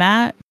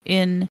 Matt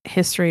in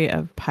History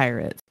of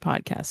Pirates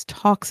podcast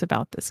talks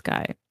about this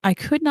guy. I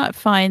could not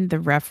find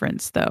the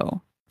reference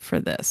though for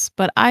this,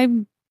 but I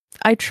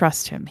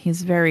trust him.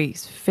 He's very,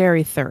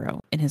 very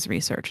thorough in his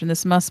research, and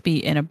this must be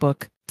in a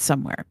book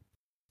somewhere.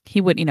 He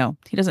would,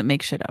 he doesn't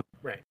make shit up.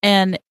 Right.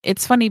 And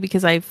it's funny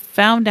because I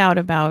found out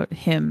about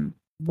him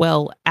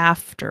well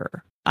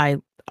after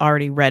I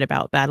already read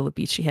about Battle of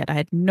Beachy Head. I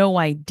had no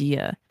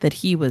idea that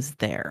he was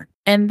there.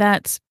 And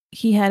that's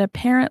he had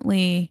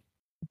apparently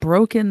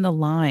broken the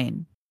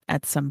line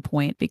at some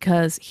point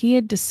because he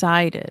had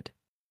decided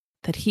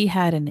that he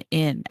had an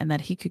in and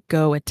that he could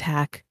go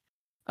attack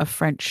a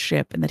French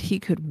ship and that he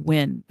could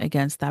win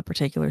against that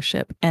particular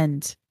ship.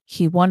 And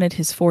he wanted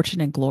his fortune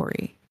and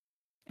glory.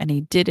 And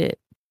he did it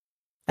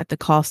at the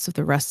cost of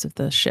the rest of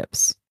the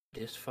ships.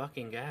 This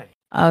fucking guy.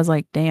 I was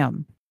like,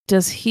 damn.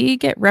 Does he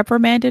get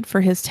reprimanded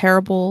for his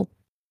terrible,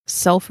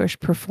 selfish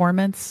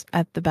performance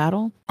at the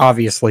battle?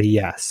 Obviously,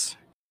 yes.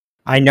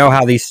 I know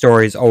how these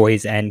stories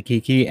always end,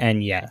 Kiki,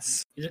 and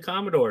yes. He's a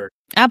Commodore.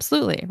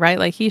 Absolutely, right?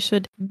 Like he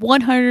should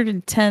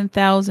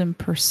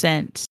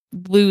 110,000%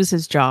 lose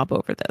his job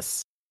over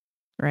this,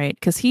 right?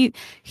 Because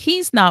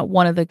he's not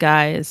one of the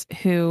guys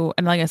who,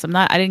 and like I said,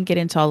 I didn't get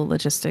into all the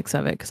logistics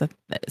of it because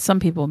some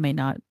people may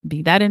not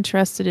be that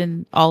interested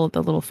in all of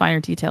the little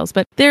finer details.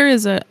 But there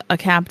is a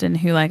captain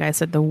who, like I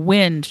said, the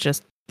wind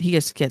he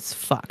just gets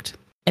fucked,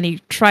 and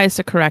he tries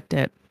to correct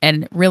it,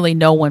 and really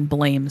no one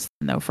blames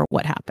him though for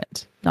what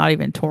happened. Not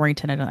even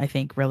Torrington, I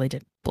think, really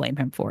didn't blame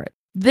him for it.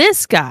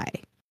 This guy.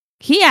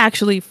 He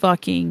actually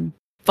fucking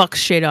fucks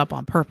shit up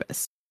on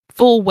purpose,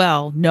 full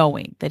well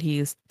knowing that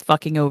he's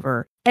fucking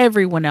over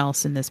everyone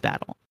else in this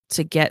battle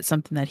to get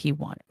something that he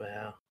wanted.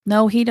 Wow.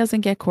 No, he doesn't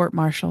get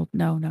court-martialed.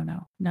 No,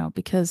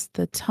 because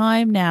the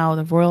time now,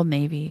 the Royal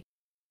Navy,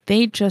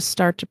 they just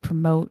start to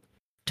promote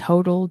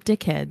total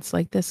dickheads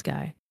like this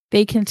guy.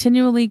 They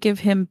continually give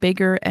him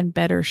bigger and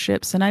better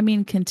ships. And I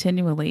mean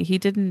continually. He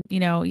didn't,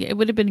 it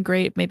would have been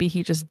great. Maybe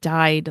he just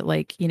died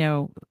like,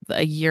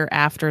 a year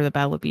after the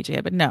Battle of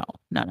Beachy. But no.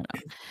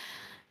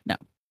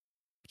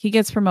 He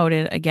gets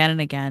promoted again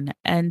and again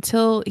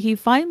until he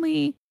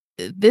finally,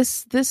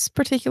 this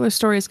particular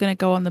story is going to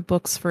go on the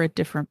books for a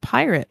different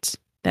pirate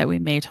that we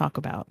may talk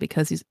about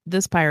because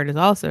this pirate is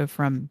also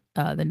from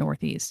the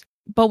Northeast.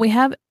 But we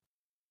have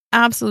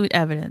absolute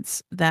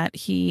evidence that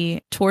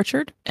he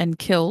tortured and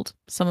killed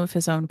some of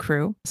his own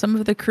crew. Some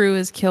of the crew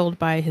is killed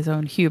by his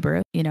own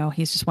hubris.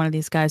 He's just one of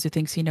these guys who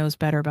thinks he knows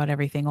better about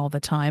everything all the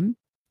time,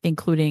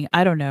 including,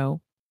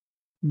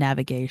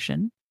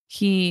 navigation.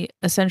 He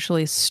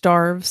essentially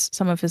starves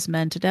some of his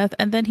men to death,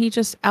 and then he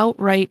just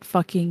outright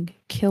fucking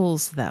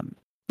kills them.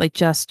 Like,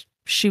 just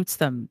shoots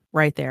them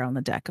right there on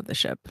the deck of the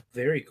ship.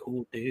 Very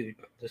cool dude.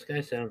 This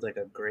guy sounds like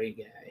a great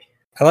guy.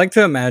 I like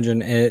to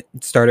imagine it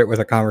started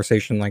with a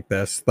conversation like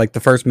this. Like the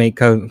first mate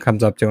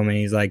comes up to him and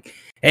he's like,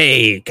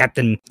 "Hey,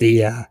 Captain,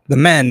 the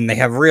men, they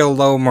have real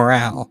low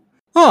morale."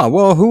 Oh,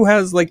 well, who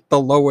has like the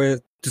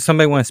lowest? Does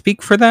somebody want to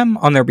speak for them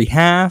on their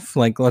behalf?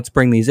 Like, let's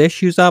bring these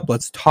issues up.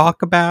 Let's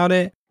talk about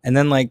it. And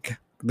then like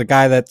the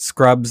guy that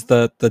scrubs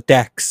the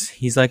decks,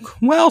 he's like,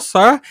 "Well,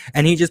 sir,"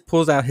 and he just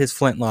pulls out his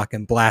flintlock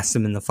and blasts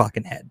him in the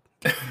fucking head.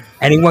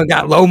 Anyone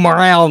got low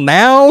morale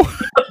now?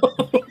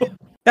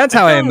 That's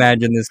how I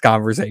imagine this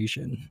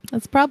conversation.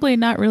 That's probably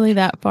not really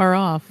that far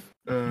off.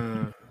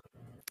 Yeah.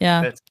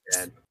 That's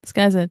bad. This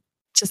guy's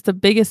just the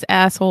biggest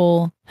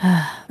asshole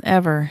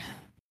ever.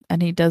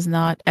 And he does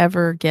not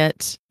ever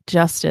get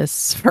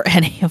justice for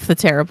any of the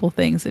terrible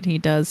things that he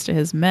does to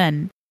his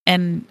men.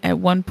 And at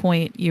one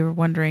point you were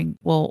wondering,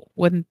 well,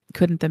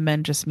 couldn't the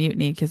men just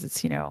mutiny? Because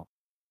it's,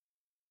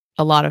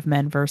 a lot of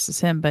men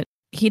versus him. But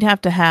he'd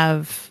have to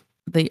have,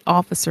 the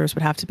officers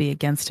would have to be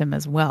against him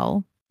as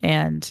well.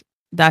 And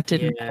that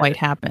didn't quite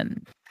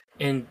happen.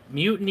 And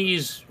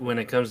mutinies, when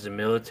it comes to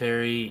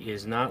military,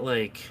 is not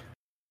like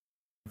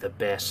the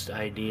best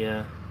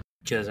idea.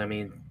 Because,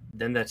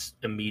 then that's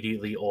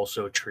immediately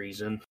also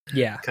treason.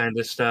 Yeah. Kind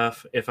of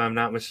stuff, if I'm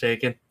not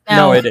mistaken.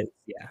 Now, no, it is.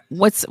 Yeah.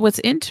 What's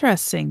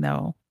interesting,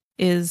 though,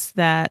 is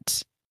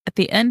that at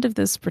the end of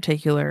this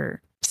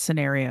particular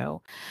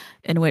scenario,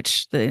 in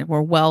which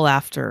we're well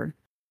after,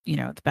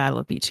 the Battle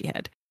of Beachy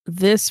Head,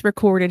 this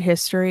recorded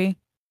history,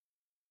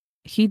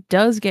 he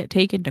does get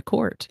taken to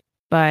court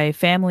by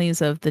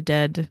families of the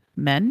dead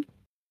men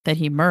that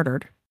he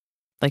murdered,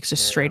 like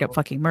just straight up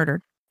fucking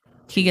murdered.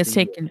 He gets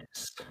taken.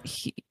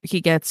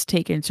 He gets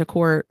taken to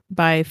court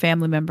by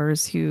family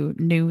members who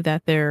knew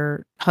that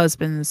their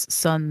husbands,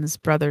 sons,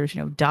 brothers,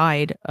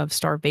 died of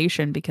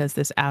starvation because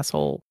this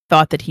asshole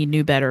thought that he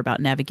knew better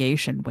about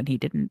navigation when he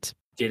didn't.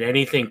 Did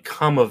anything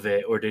come of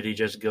it, or did he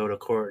just go to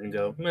court and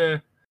go, "Meh,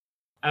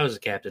 I was a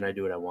captain. I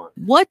do what I want"?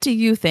 What do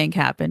you think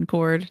happened,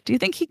 Cord? Do you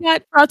think he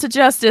got brought to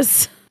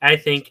justice? I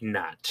think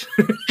not.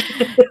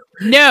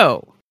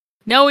 No,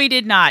 he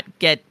did not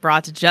get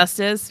brought to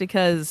justice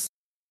because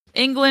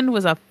England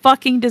was a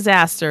fucking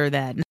disaster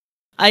then.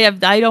 I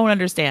don't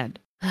understand.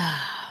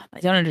 I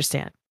don't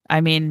understand.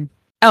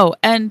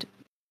 And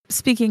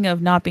speaking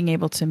of not being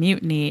able to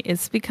mutiny,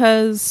 it's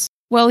because,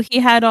 well, he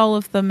had all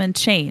of them in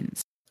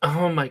chains.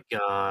 Oh my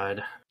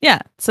god. Yeah,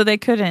 so they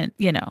couldn't,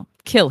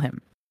 kill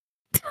him.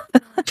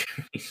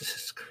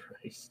 Jesus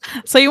Christ.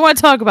 So you want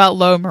to talk about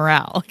low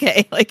morale,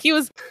 okay? Like he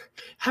was...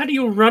 How do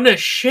you run a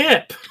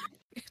ship?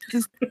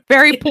 Just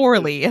very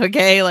poorly,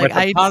 okay? Like With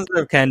a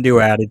positive can-do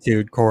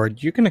attitude,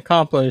 Cord, you can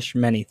accomplish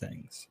many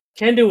things.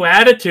 Can-do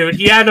attitude?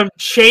 He had them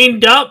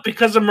chained up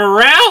because of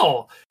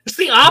morale. It's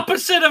the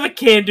opposite of a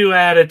can-do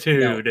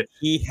attitude. No,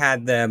 he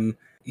had them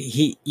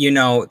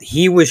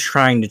he was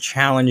trying to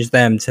challenge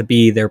them to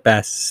be their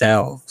best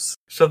selves.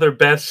 So their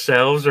best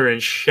selves are in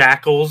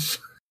shackles.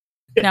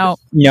 Now,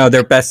 No,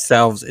 their best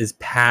selves is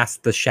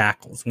past the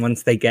shackles.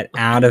 Once they get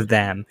out of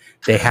them,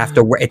 they have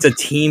to. It's a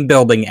team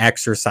building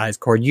exercise.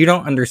 Cord, you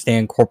don't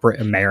understand corporate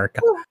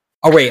America.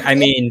 Oh wait, I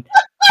mean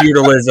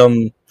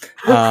feudalism,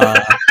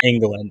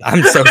 England.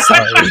 I'm so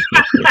sorry.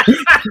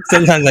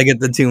 Sometimes I get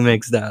the two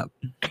mixed up.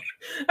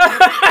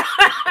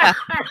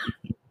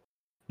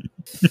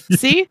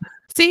 see,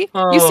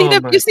 Oh, you see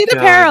the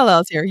God.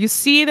 parallels here. You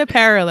see the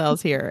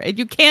parallels here, and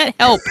you can't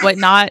help but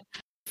not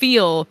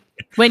feel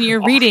when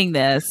you're reading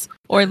this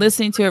or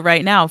listening to it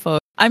right now,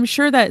 folks. I'm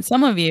sure that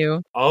some of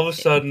you, All of a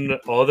sudden,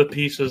 all the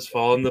pieces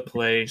fall into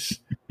place,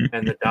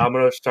 and the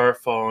dominoes start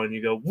falling.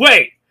 You go,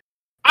 wait,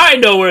 I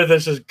know where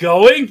this is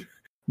going.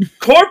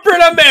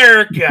 Corporate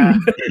America.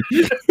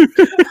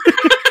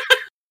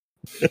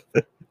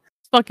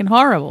 fucking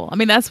horrible. I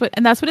mean, that's what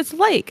it's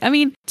like. I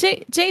mean,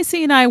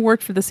 JC and I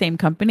worked for the same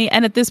company,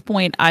 and at this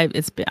point, I've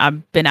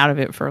been out of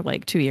it for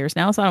like 2 years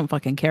now, so I don't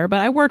fucking care. But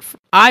I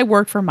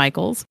worked for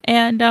Michaels,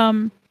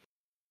 and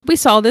we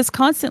saw this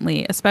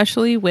constantly,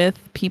 especially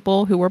with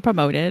people who were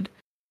promoted.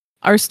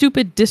 Our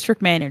stupid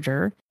district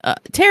manager,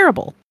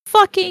 terrible,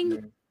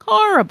 fucking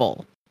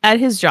horrible at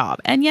his job,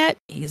 and yet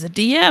he's a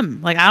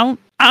DM. Like I don't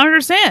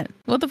understand.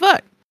 What the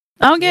fuck?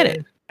 I don't get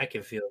it. I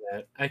can feel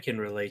that. I can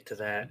relate to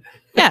that.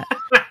 Yeah.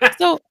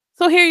 So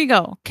here you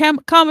go.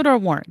 Commodore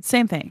Warren,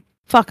 same thing.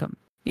 Fuck him.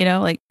 You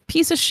know, like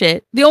piece of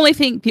shit. The only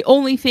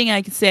thing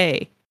I can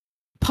say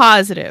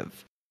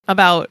positive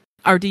about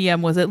our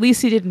DM was at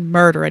least he didn't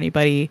murder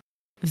anybody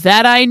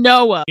that I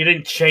know of. He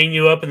didn't chain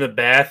you up in the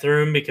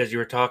bathroom because you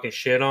were talking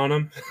shit on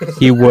him?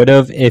 He would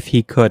have if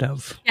he could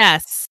have.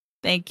 Yes.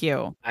 Thank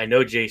you. I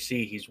know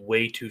JC, he's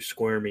way too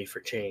squirmy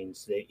for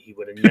chains. He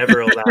would have never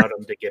allowed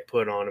him to get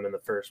put on him in the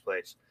first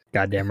place.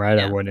 Goddamn right,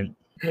 Yeah. I wouldn't.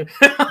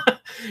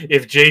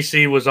 If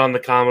JC was on the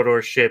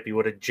Commodore ship, he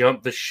would have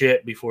jumped the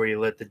ship before he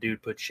let the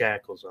dude put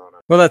shackles on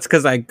him. Well, that's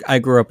because I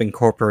grew up in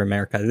corporate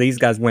America. These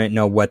guys wouldn't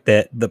know what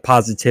the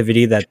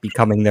positivity that's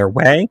becoming their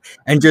way,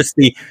 and just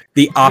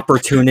the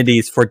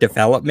opportunities for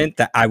development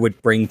that I would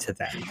bring to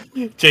them.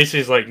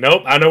 JC's like,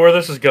 nope, I know where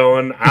this is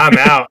going. I'm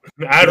out.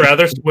 I'd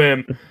rather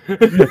swim.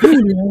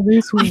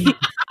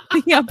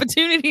 The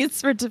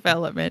opportunities for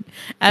development,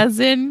 as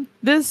in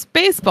this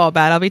baseball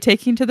bat I'll be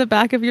taking to the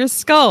back of your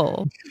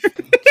skull.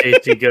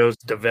 JC goes,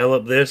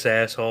 develop this,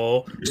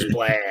 asshole.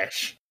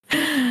 Splash.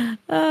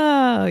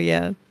 Oh,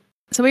 yeah.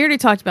 So we already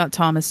talked about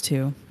Thomas,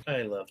 too.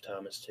 I love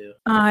Thomas, too.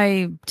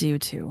 I do,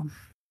 too.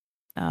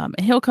 And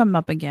he'll come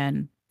up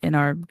again in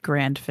our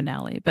grand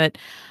finale. But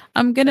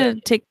I'm going to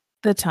take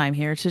the time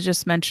here to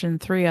just mention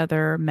 3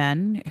 other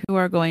men who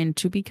are going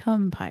to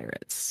become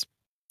pirates.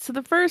 So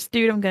the first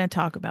dude I'm going to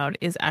talk about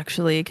is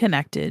actually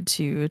connected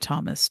to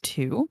Thomas,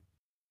 too,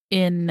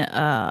 in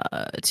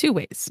 2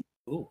 ways.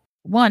 Ooh.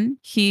 One,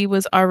 he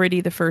was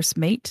already the first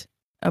mate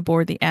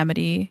aboard the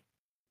Amity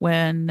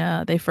when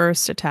they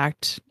first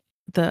attacked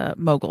the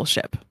Mogul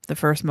ship, the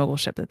first Mogul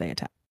ship that they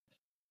attacked.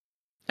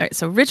 All right,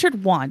 so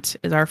Richard Want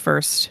is our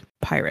first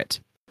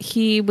pirate.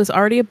 He was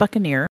already a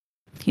buccaneer.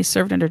 He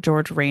served under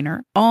George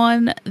Rayner.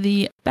 On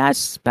the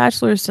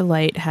Bachelor's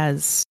Delight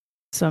has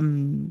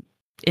some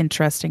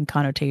interesting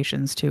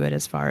connotations to it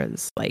as far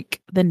as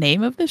like the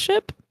name of the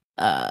ship.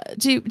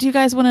 Do you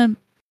guys want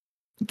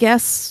to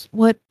guess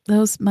what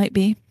those might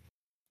be?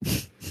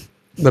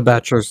 The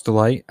Bachelor's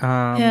Delight.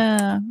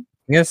 Yeah, I'm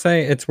gonna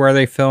say it's where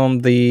they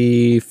filmed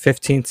the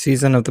 15th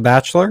season of The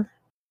Bachelor.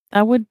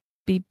 that would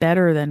be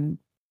better than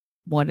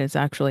what it's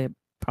actually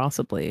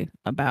possibly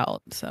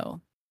about.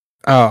 So,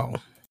 Oh,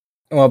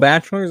 well,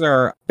 bachelors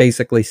are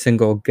basically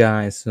single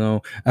guys.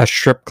 So a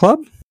strip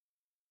club,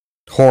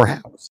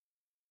 whorehouse,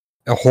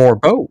 a whore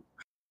boat,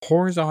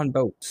 whores on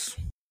boats,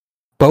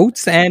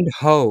 boats and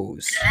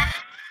hoes.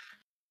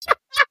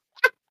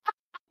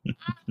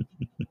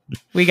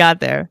 we got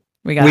there.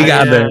 We got We there.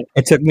 got there.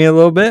 It took me a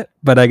little bit,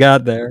 but I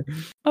got there.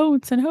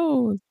 Oats and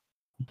hoes.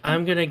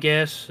 I'm going to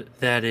guess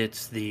that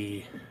it's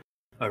a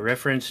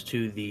reference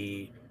to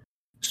the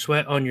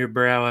sweat on your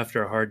brow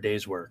after a hard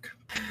day's work.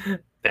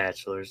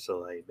 Bachelor's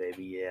Delight,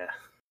 baby, yeah.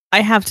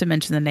 I have to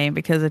mention the name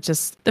because it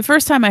just, the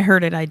first time I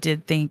heard it, I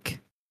did think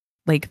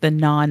like the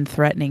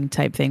non-threatening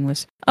type thing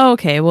was, oh,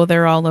 okay, well,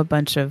 they're all a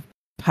bunch of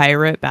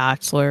pirate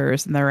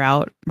bachelors and they're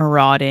out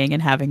marauding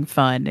and having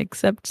fun,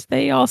 except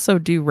they also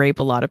do rape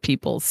a lot of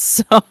people.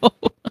 So,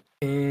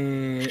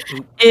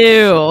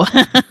 ew.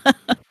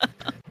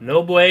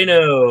 No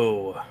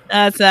bueno.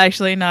 That's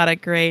actually not a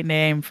great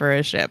name for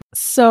a ship.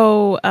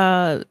 So,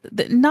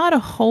 not a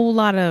whole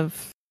lot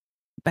of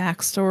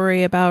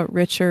backstory about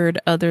Richard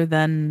other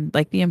than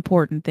like the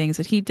important things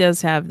that he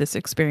does have this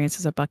experience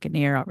as a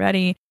buccaneer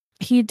already.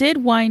 He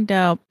did wind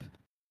up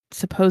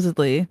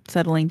supposedly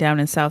settling down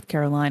in South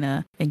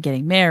Carolina and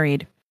getting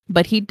married,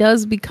 but he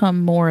does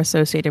become more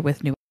associated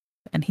with New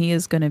England, and he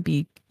is going to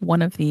be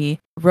one of the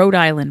Rhode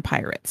Island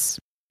pirates.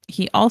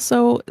 He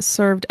also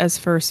served as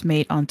first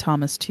mate on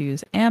Thomas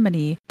II's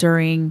Amity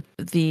during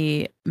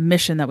the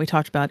mission that we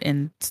talked about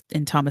in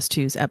Thomas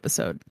II's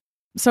episode.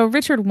 So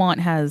Richard Want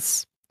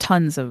has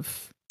tons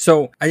of...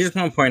 So I just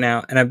want to point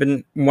out, and I've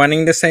been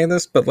wanting to say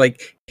this, but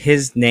like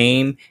his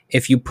name,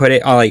 if you put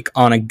it like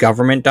on a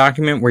government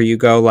document where you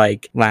go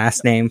like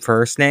last name,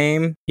 first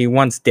name, he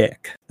wants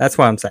Dick. That's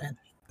what I'm saying.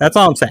 That's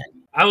all I'm saying.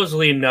 I was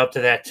leading up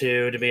to that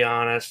too, to be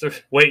honest.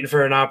 Waiting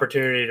for an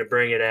opportunity to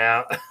bring it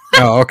out.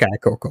 Oh, okay,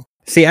 cool.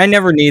 See, I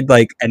never need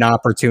like an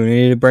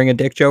opportunity to bring a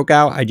dick joke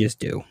out. I just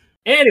do.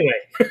 Anyway.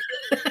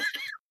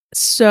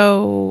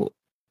 So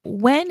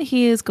when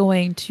he is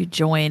going to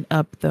join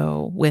up,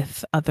 though,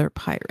 with other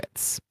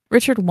pirates,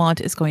 Richard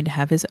Want is going to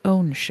have his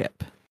own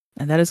ship.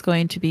 And that is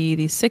going to be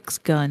the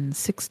 6-gun,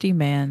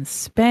 60-man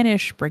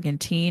Spanish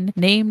brigantine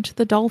named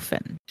the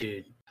Dolphin.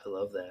 Dude, I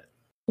love that.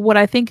 What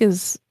I think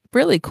is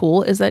really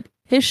cool is that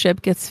his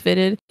ship gets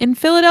fitted in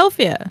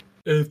Philadelphia.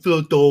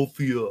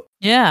 Philadelphia.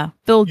 Yeah,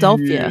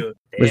 Philadelphia. Yeah.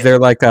 Was there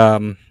like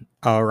a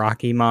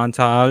Rocky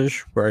montage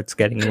where it's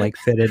getting like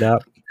fitted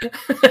up?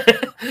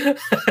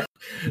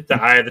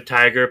 The Eye of the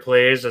Tiger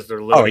plays as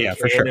they're loading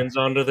cannons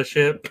onto the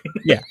ship.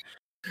 Yeah,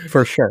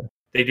 for sure.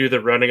 They do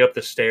the running up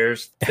the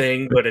stairs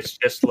thing, but it's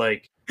just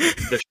like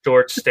the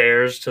short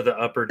stairs to the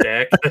upper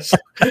deck.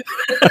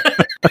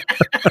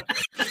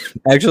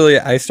 Actually,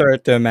 I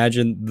started to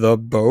imagine the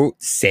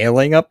boat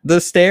sailing up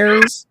the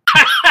stairs.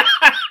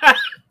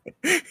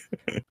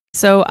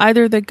 So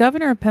either the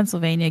governor of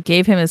Pennsylvania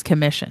gave him his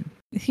commission.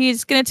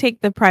 He's going to take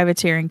the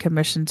privateering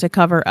commission to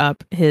cover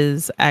up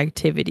his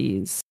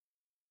activities,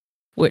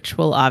 which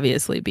will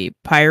obviously be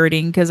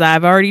pirating, because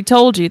I've already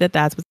told you that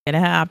that's what's going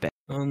to happen.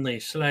 Only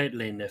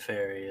slightly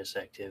nefarious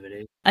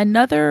activity.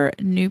 Another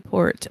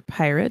Newport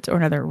pirate, or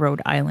another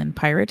Rhode Island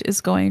pirate,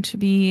 is going to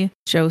be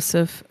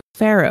Joseph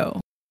Farrow.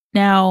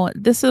 Now,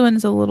 this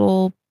one's a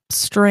little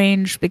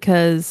strange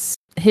because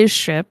his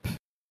ship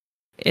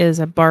is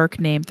a bark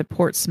named the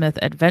Portsmouth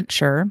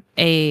Adventure.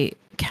 A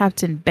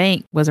Captain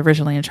Bank was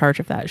originally in charge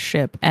of that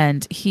ship,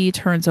 and he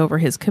turns over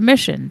his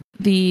commission.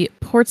 The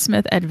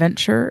Portsmouth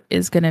Adventure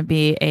is going to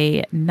be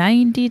a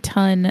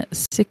 90-ton,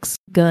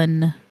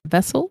 6-gun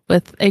vessel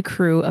with a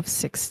crew of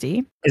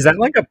 60. Is that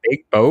like a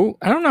big boat?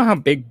 I don't know how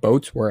big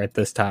boats were at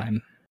this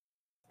time,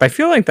 but I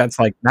feel like that's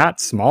like not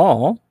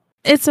small.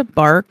 It's a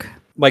bark.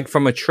 Like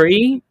from a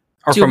tree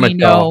or Do from we a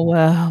know? dog?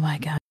 Oh my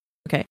god.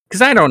 Okay.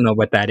 Because I don't know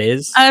what that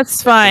is.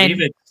 That's fine.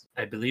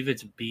 I believe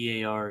it's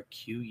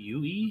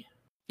BARQUE.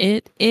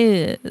 It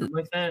is. Something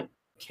like that.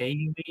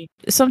 KUE.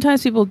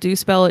 Sometimes people do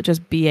spell it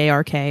just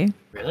BARK.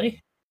 Really?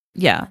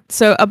 Yeah.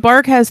 So a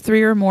bark has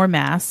 3 or more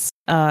masts.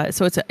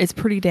 So it's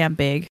pretty damn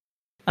big.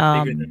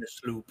 Bigger than a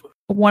sloop.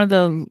 One of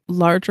the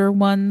larger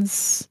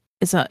ones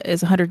is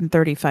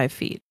 135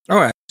 feet. All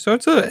right, so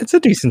it's a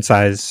decent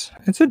size.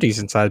 It's a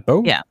decent size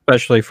boat. Yeah.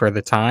 Especially for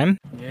the time.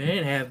 Yeah, it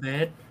ain't half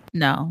bad.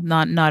 No,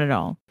 not at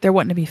all. They're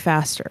wanting to be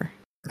faster.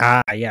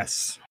 Ah,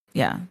 yes.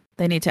 Yeah.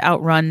 They need to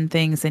outrun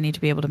things. They need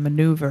to be able to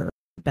maneuver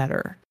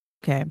better.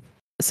 Okay.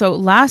 So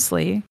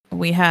lastly,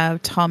 we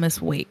have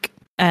Thomas Wake,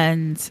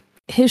 and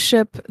his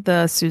ship,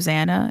 the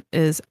Susanna,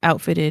 is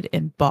outfitted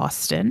in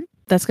Boston.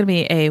 That's going to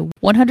be a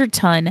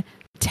 100-ton,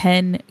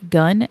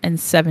 10-gun, and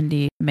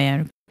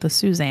 70-man, the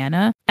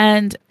Susanna.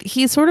 And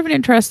he's sort of an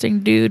interesting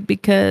dude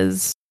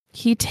because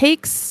he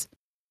takes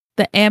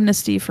the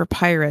amnesty for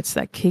pirates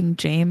that King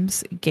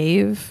James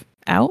gave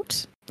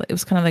out. It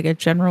was kind of like a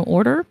general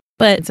order,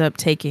 but ends up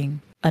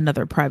taking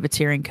another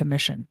privateering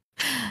commission,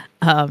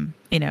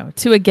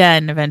 to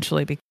again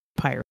eventually be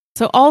pirates.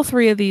 So all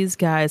 3 of these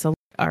guys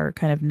are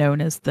kind of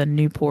known as the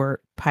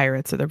Newport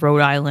Pirates, or the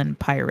Rhode Island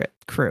pirate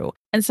crew.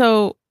 And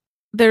so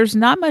there's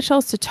not much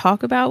else to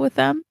talk about with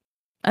them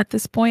at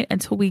this point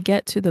until we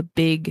get to the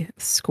big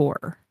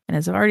score. And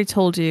as I've already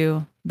told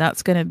you,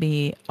 that's going to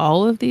be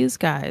all of these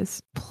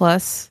guys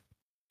plus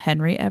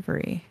Henry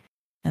Every.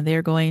 And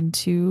they're going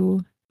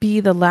to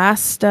be the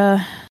last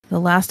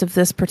of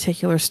this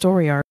particular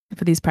story arc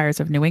for these Pirates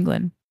of New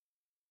England.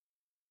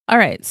 All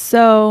right,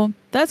 so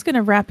that's going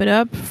to wrap it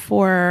up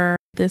for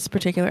this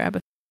particular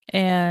episode.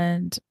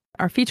 And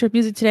our featured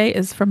music today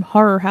is from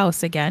Horror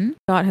House again.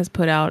 Scott has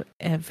put out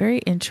a very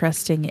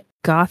interesting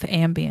goth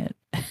ambient.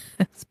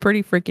 It's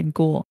pretty freaking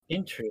cool.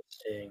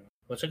 Interesting.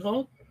 What's it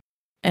called?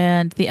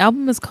 And the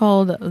album is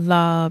called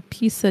La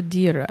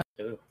Pisadera.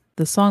 Ooh.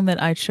 The song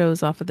that I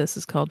chose off of this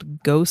is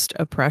called Ghost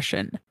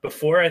Oppression.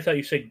 Before I thought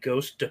you said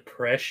Ghost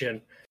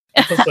Depression.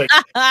 I was like,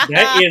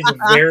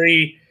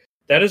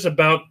 that is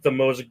about the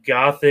most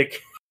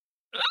gothic.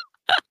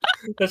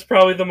 That's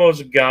probably the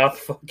most goth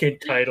fucking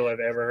title I've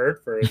ever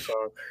heard for a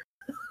song.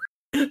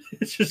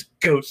 It's just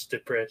Ghost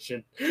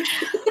Depression.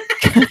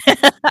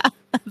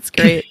 That's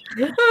great.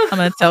 I'm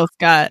going to tell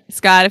Scott.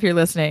 Scott, if you're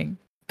listening,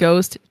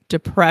 Ghost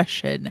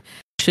Depression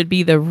should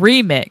be the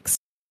remix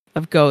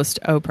of Ghost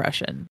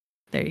Oppression.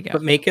 There you go.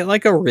 But make it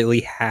like a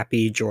really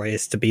happy,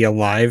 joyous to be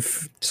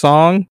alive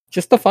song,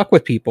 just to fuck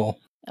with people.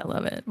 I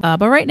love it. But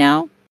right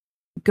now,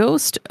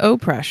 Ghost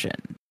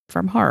Oppression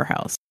from Horror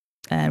House.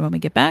 And when we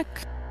get back,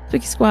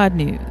 Spooky Squad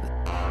news.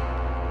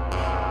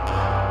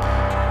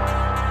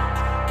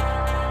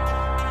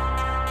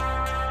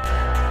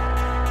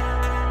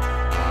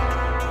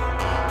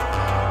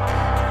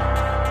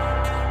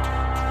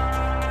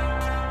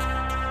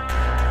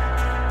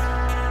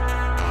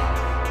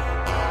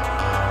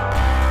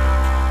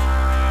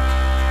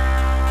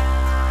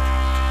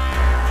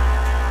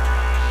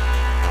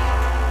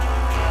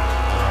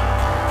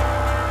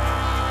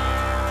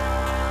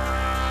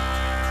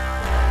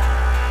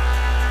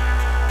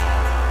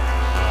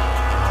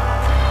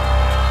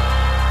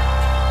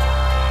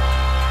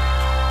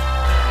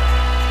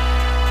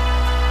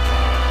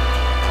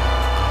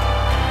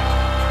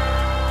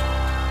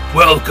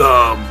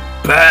 Welcome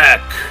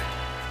back.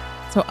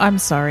 So I'm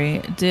sorry.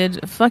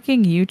 Did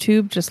fucking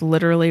YouTube just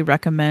literally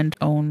recommend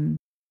own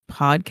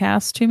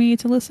podcasts to me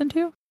to listen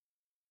to?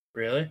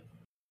 Really?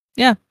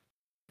 Yeah.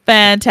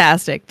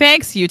 Fantastic.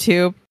 Thanks,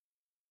 YouTube.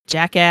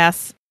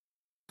 Jackass.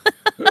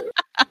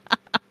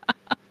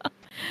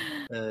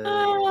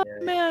 Oh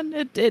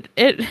man,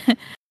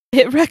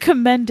 it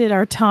recommended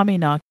our Tommy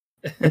Knock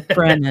with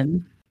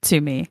Brennan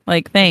to me.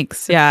 Like,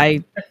 thanks. Yeah,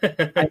 I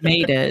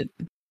made it.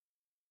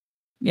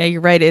 Yeah,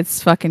 you're right.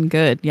 It's fucking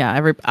good.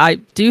 Yeah, I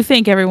do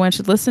think everyone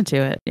should listen to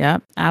it. Yeah,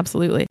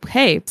 absolutely.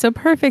 Hey, so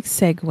perfect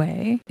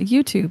segue.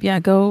 YouTube. Yeah,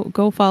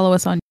 go follow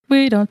us on.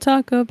 We don't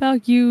talk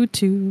about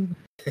YouTube.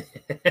 I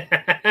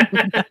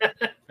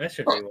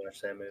should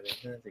rewatch that movie.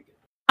 That'd be good.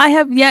 I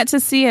have yet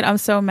to see it. I'm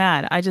so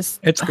mad.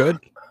 It's good.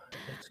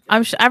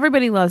 I'm sure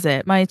everybody loves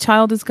it. My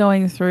child is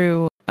going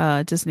through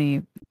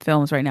Disney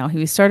films right now.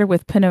 He started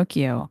with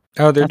Pinocchio.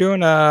 Oh, they're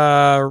doing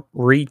a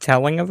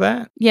retelling of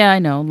that? Yeah, I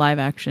know, live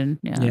action.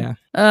 Yeah.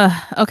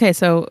 Yeah. Okay,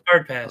 so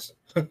Hard pass.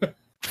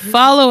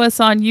 follow us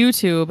on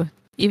YouTube,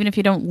 even if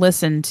you don't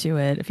listen to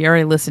it. If you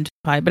already listened to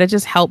the pod, but it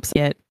just helps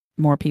get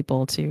more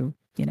people to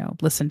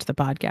listen to the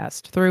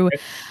podcast through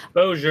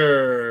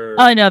Exposure.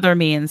 another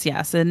means.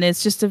 Yes, and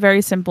it's just a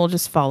very simple,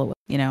 just follow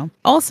it.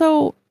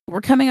 Also,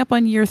 we're coming up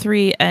on year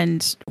 3,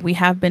 and we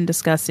have been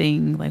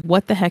discussing like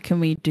what the heck can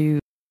we do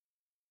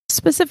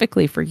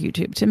specifically for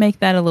YouTube to make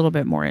that a little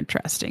bit more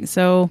interesting.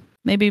 So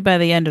maybe by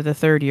the end of the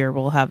 3rd year,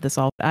 we'll have this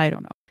all. I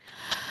don't know.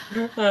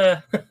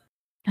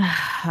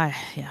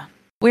 Yeah.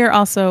 We're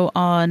also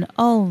on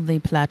all the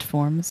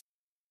platforms: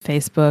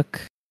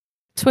 Facebook,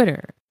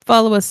 Twitter.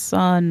 Follow us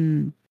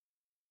on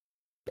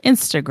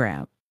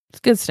Instagram. It's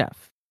good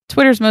stuff.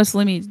 Twitter's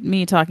mostly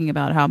me talking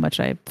about how much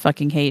I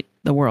fucking hate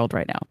the world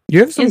right now.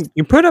 You have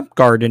you put up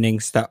gardening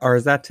stuff, or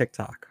is that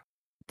TikTok?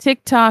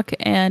 TikTok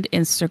and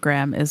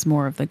Instagram is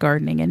more of the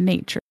gardening and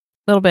nature.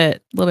 A little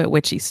bit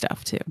witchy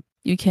stuff too.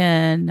 You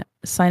can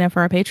sign up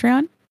for our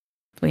Patreon.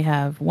 We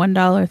have $1,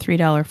 $3,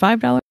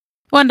 $5.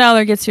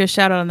 $1 gets you a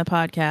shout out on the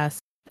podcast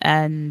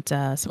and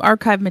some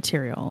archive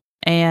material.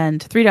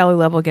 And $3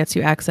 level gets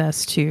you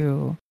access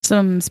to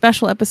some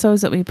special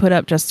episodes that we put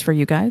up just for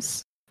you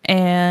guys.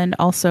 And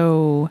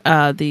also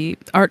the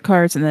art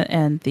cards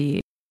and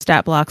the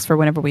stat blocks for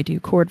whenever we do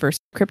Chord versus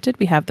Cryptid.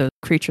 We have those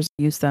creatures,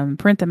 use them,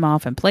 print them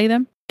off, and play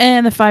them.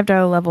 And the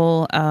 $5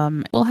 level,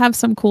 we'll have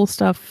some cool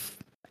stuff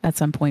at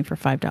some point for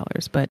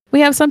 $5. But we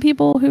have some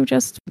people who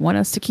just want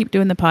us to keep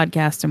doing the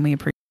podcast, and we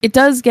appreciate it. It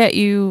does get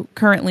you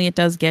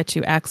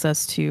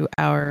access to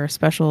our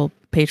special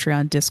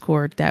Patreon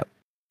Discord that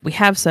we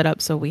have set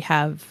up. So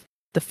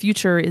the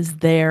future is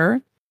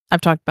there.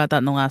 I've talked about that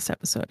in the last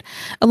episode.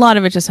 A lot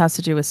of it just has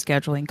to do with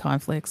scheduling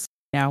conflicts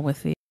now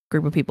with the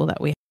group of people that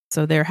we have.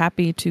 So they're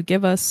happy to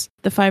give us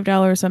the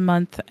 $5 a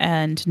month,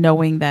 and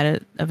knowing that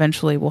it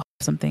eventually will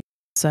have something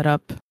set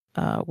up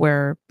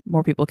where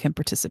more people can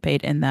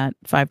participate in that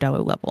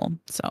 $5 level.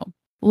 So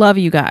love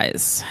you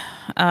guys.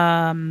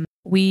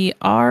 We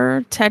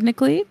are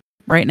technically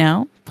right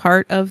now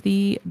part of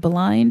the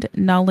Blind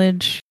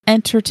Knowledge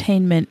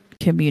Entertainment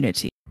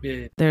community.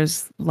 Yeah.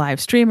 There's live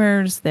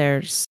streamers,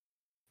 there's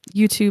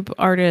YouTube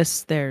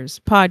artists, there's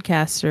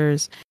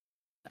podcasters,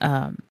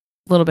 a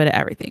little bit of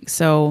everything.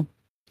 So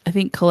I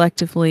think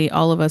collectively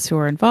all of us who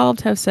are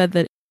involved have said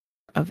that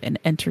of an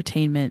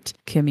entertainment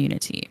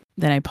community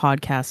than a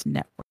podcast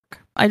network.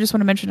 I just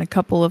want to mention a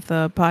couple of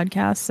the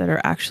podcasts that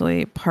are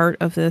actually part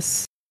of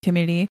this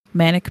community.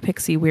 Manic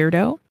Pixie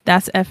Weirdo.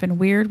 That's effing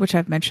weird, which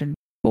I've mentioned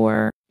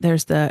before.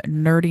 There's the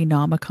Nerdy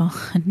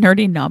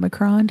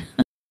Nomicron.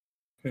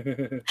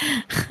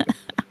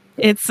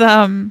 It's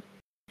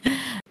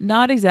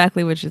not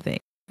exactly what you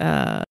think.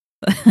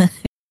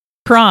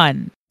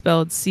 Cron,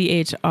 spelled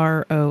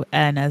CHRON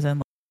as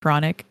in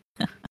chronic.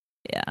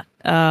 Yeah.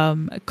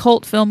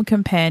 Cult Film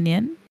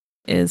Companion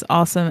is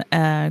awesome.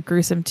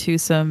 Gruesome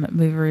Twosome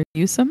Movie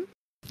Reviewsome.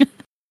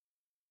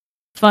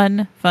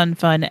 Fun.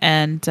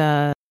 And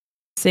some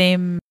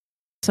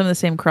of the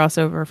same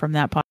crossover from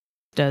that podcast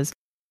does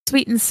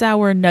Sweet and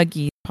Sour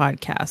Nuggy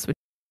podcast, which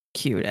is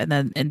cute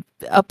and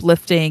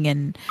uplifting,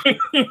 and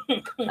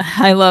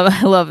I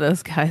love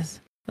those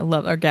guys. I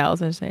love our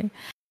gals, I say.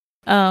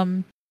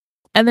 And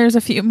there's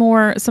a few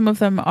more. Some of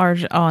them are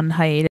on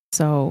hiatus,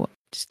 so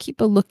just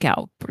keep a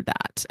lookout for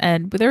that.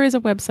 And there is a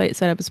website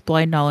set up, it's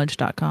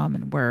blindknowledge.com,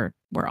 and we're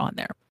on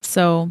there.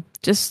 So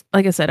just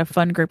like I said, a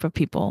fun group of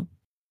people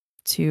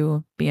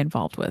to be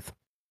involved with.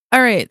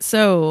 All right,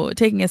 so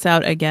taking us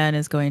out again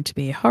is going to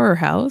be Horror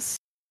House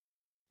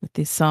with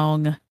the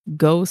song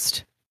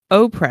Ghost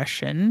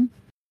Oppression.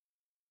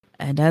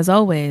 And as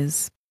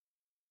always,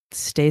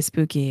 stay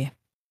spooky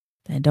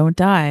and don't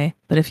die.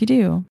 But if you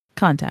do,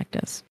 contact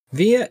us.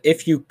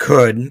 If you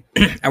could,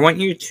 I want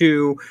you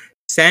to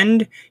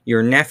send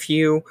your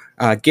nephew,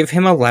 give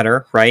him a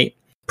letter, right?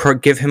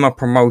 Give him a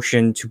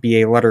promotion to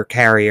be a letter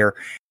carrier.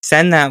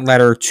 Send that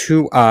letter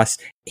to us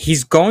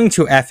he's going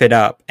to F it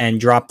up and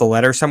drop the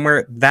letter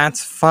somewhere,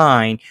 that's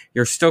fine.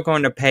 You're still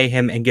going to pay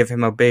him and give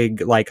him a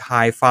big, like,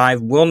 high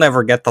five. We'll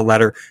never get the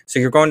letter. So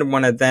you're going to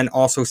want to then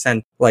also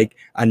send, like,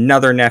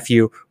 another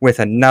nephew with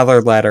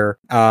another letter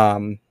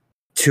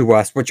to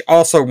us, which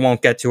also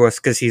won't get to us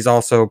because he's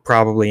also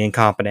probably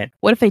incompetent.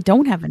 What if they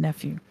don't have a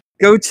nephew?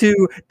 Go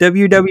to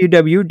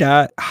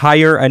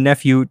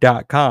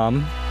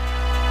www.hireanephew.com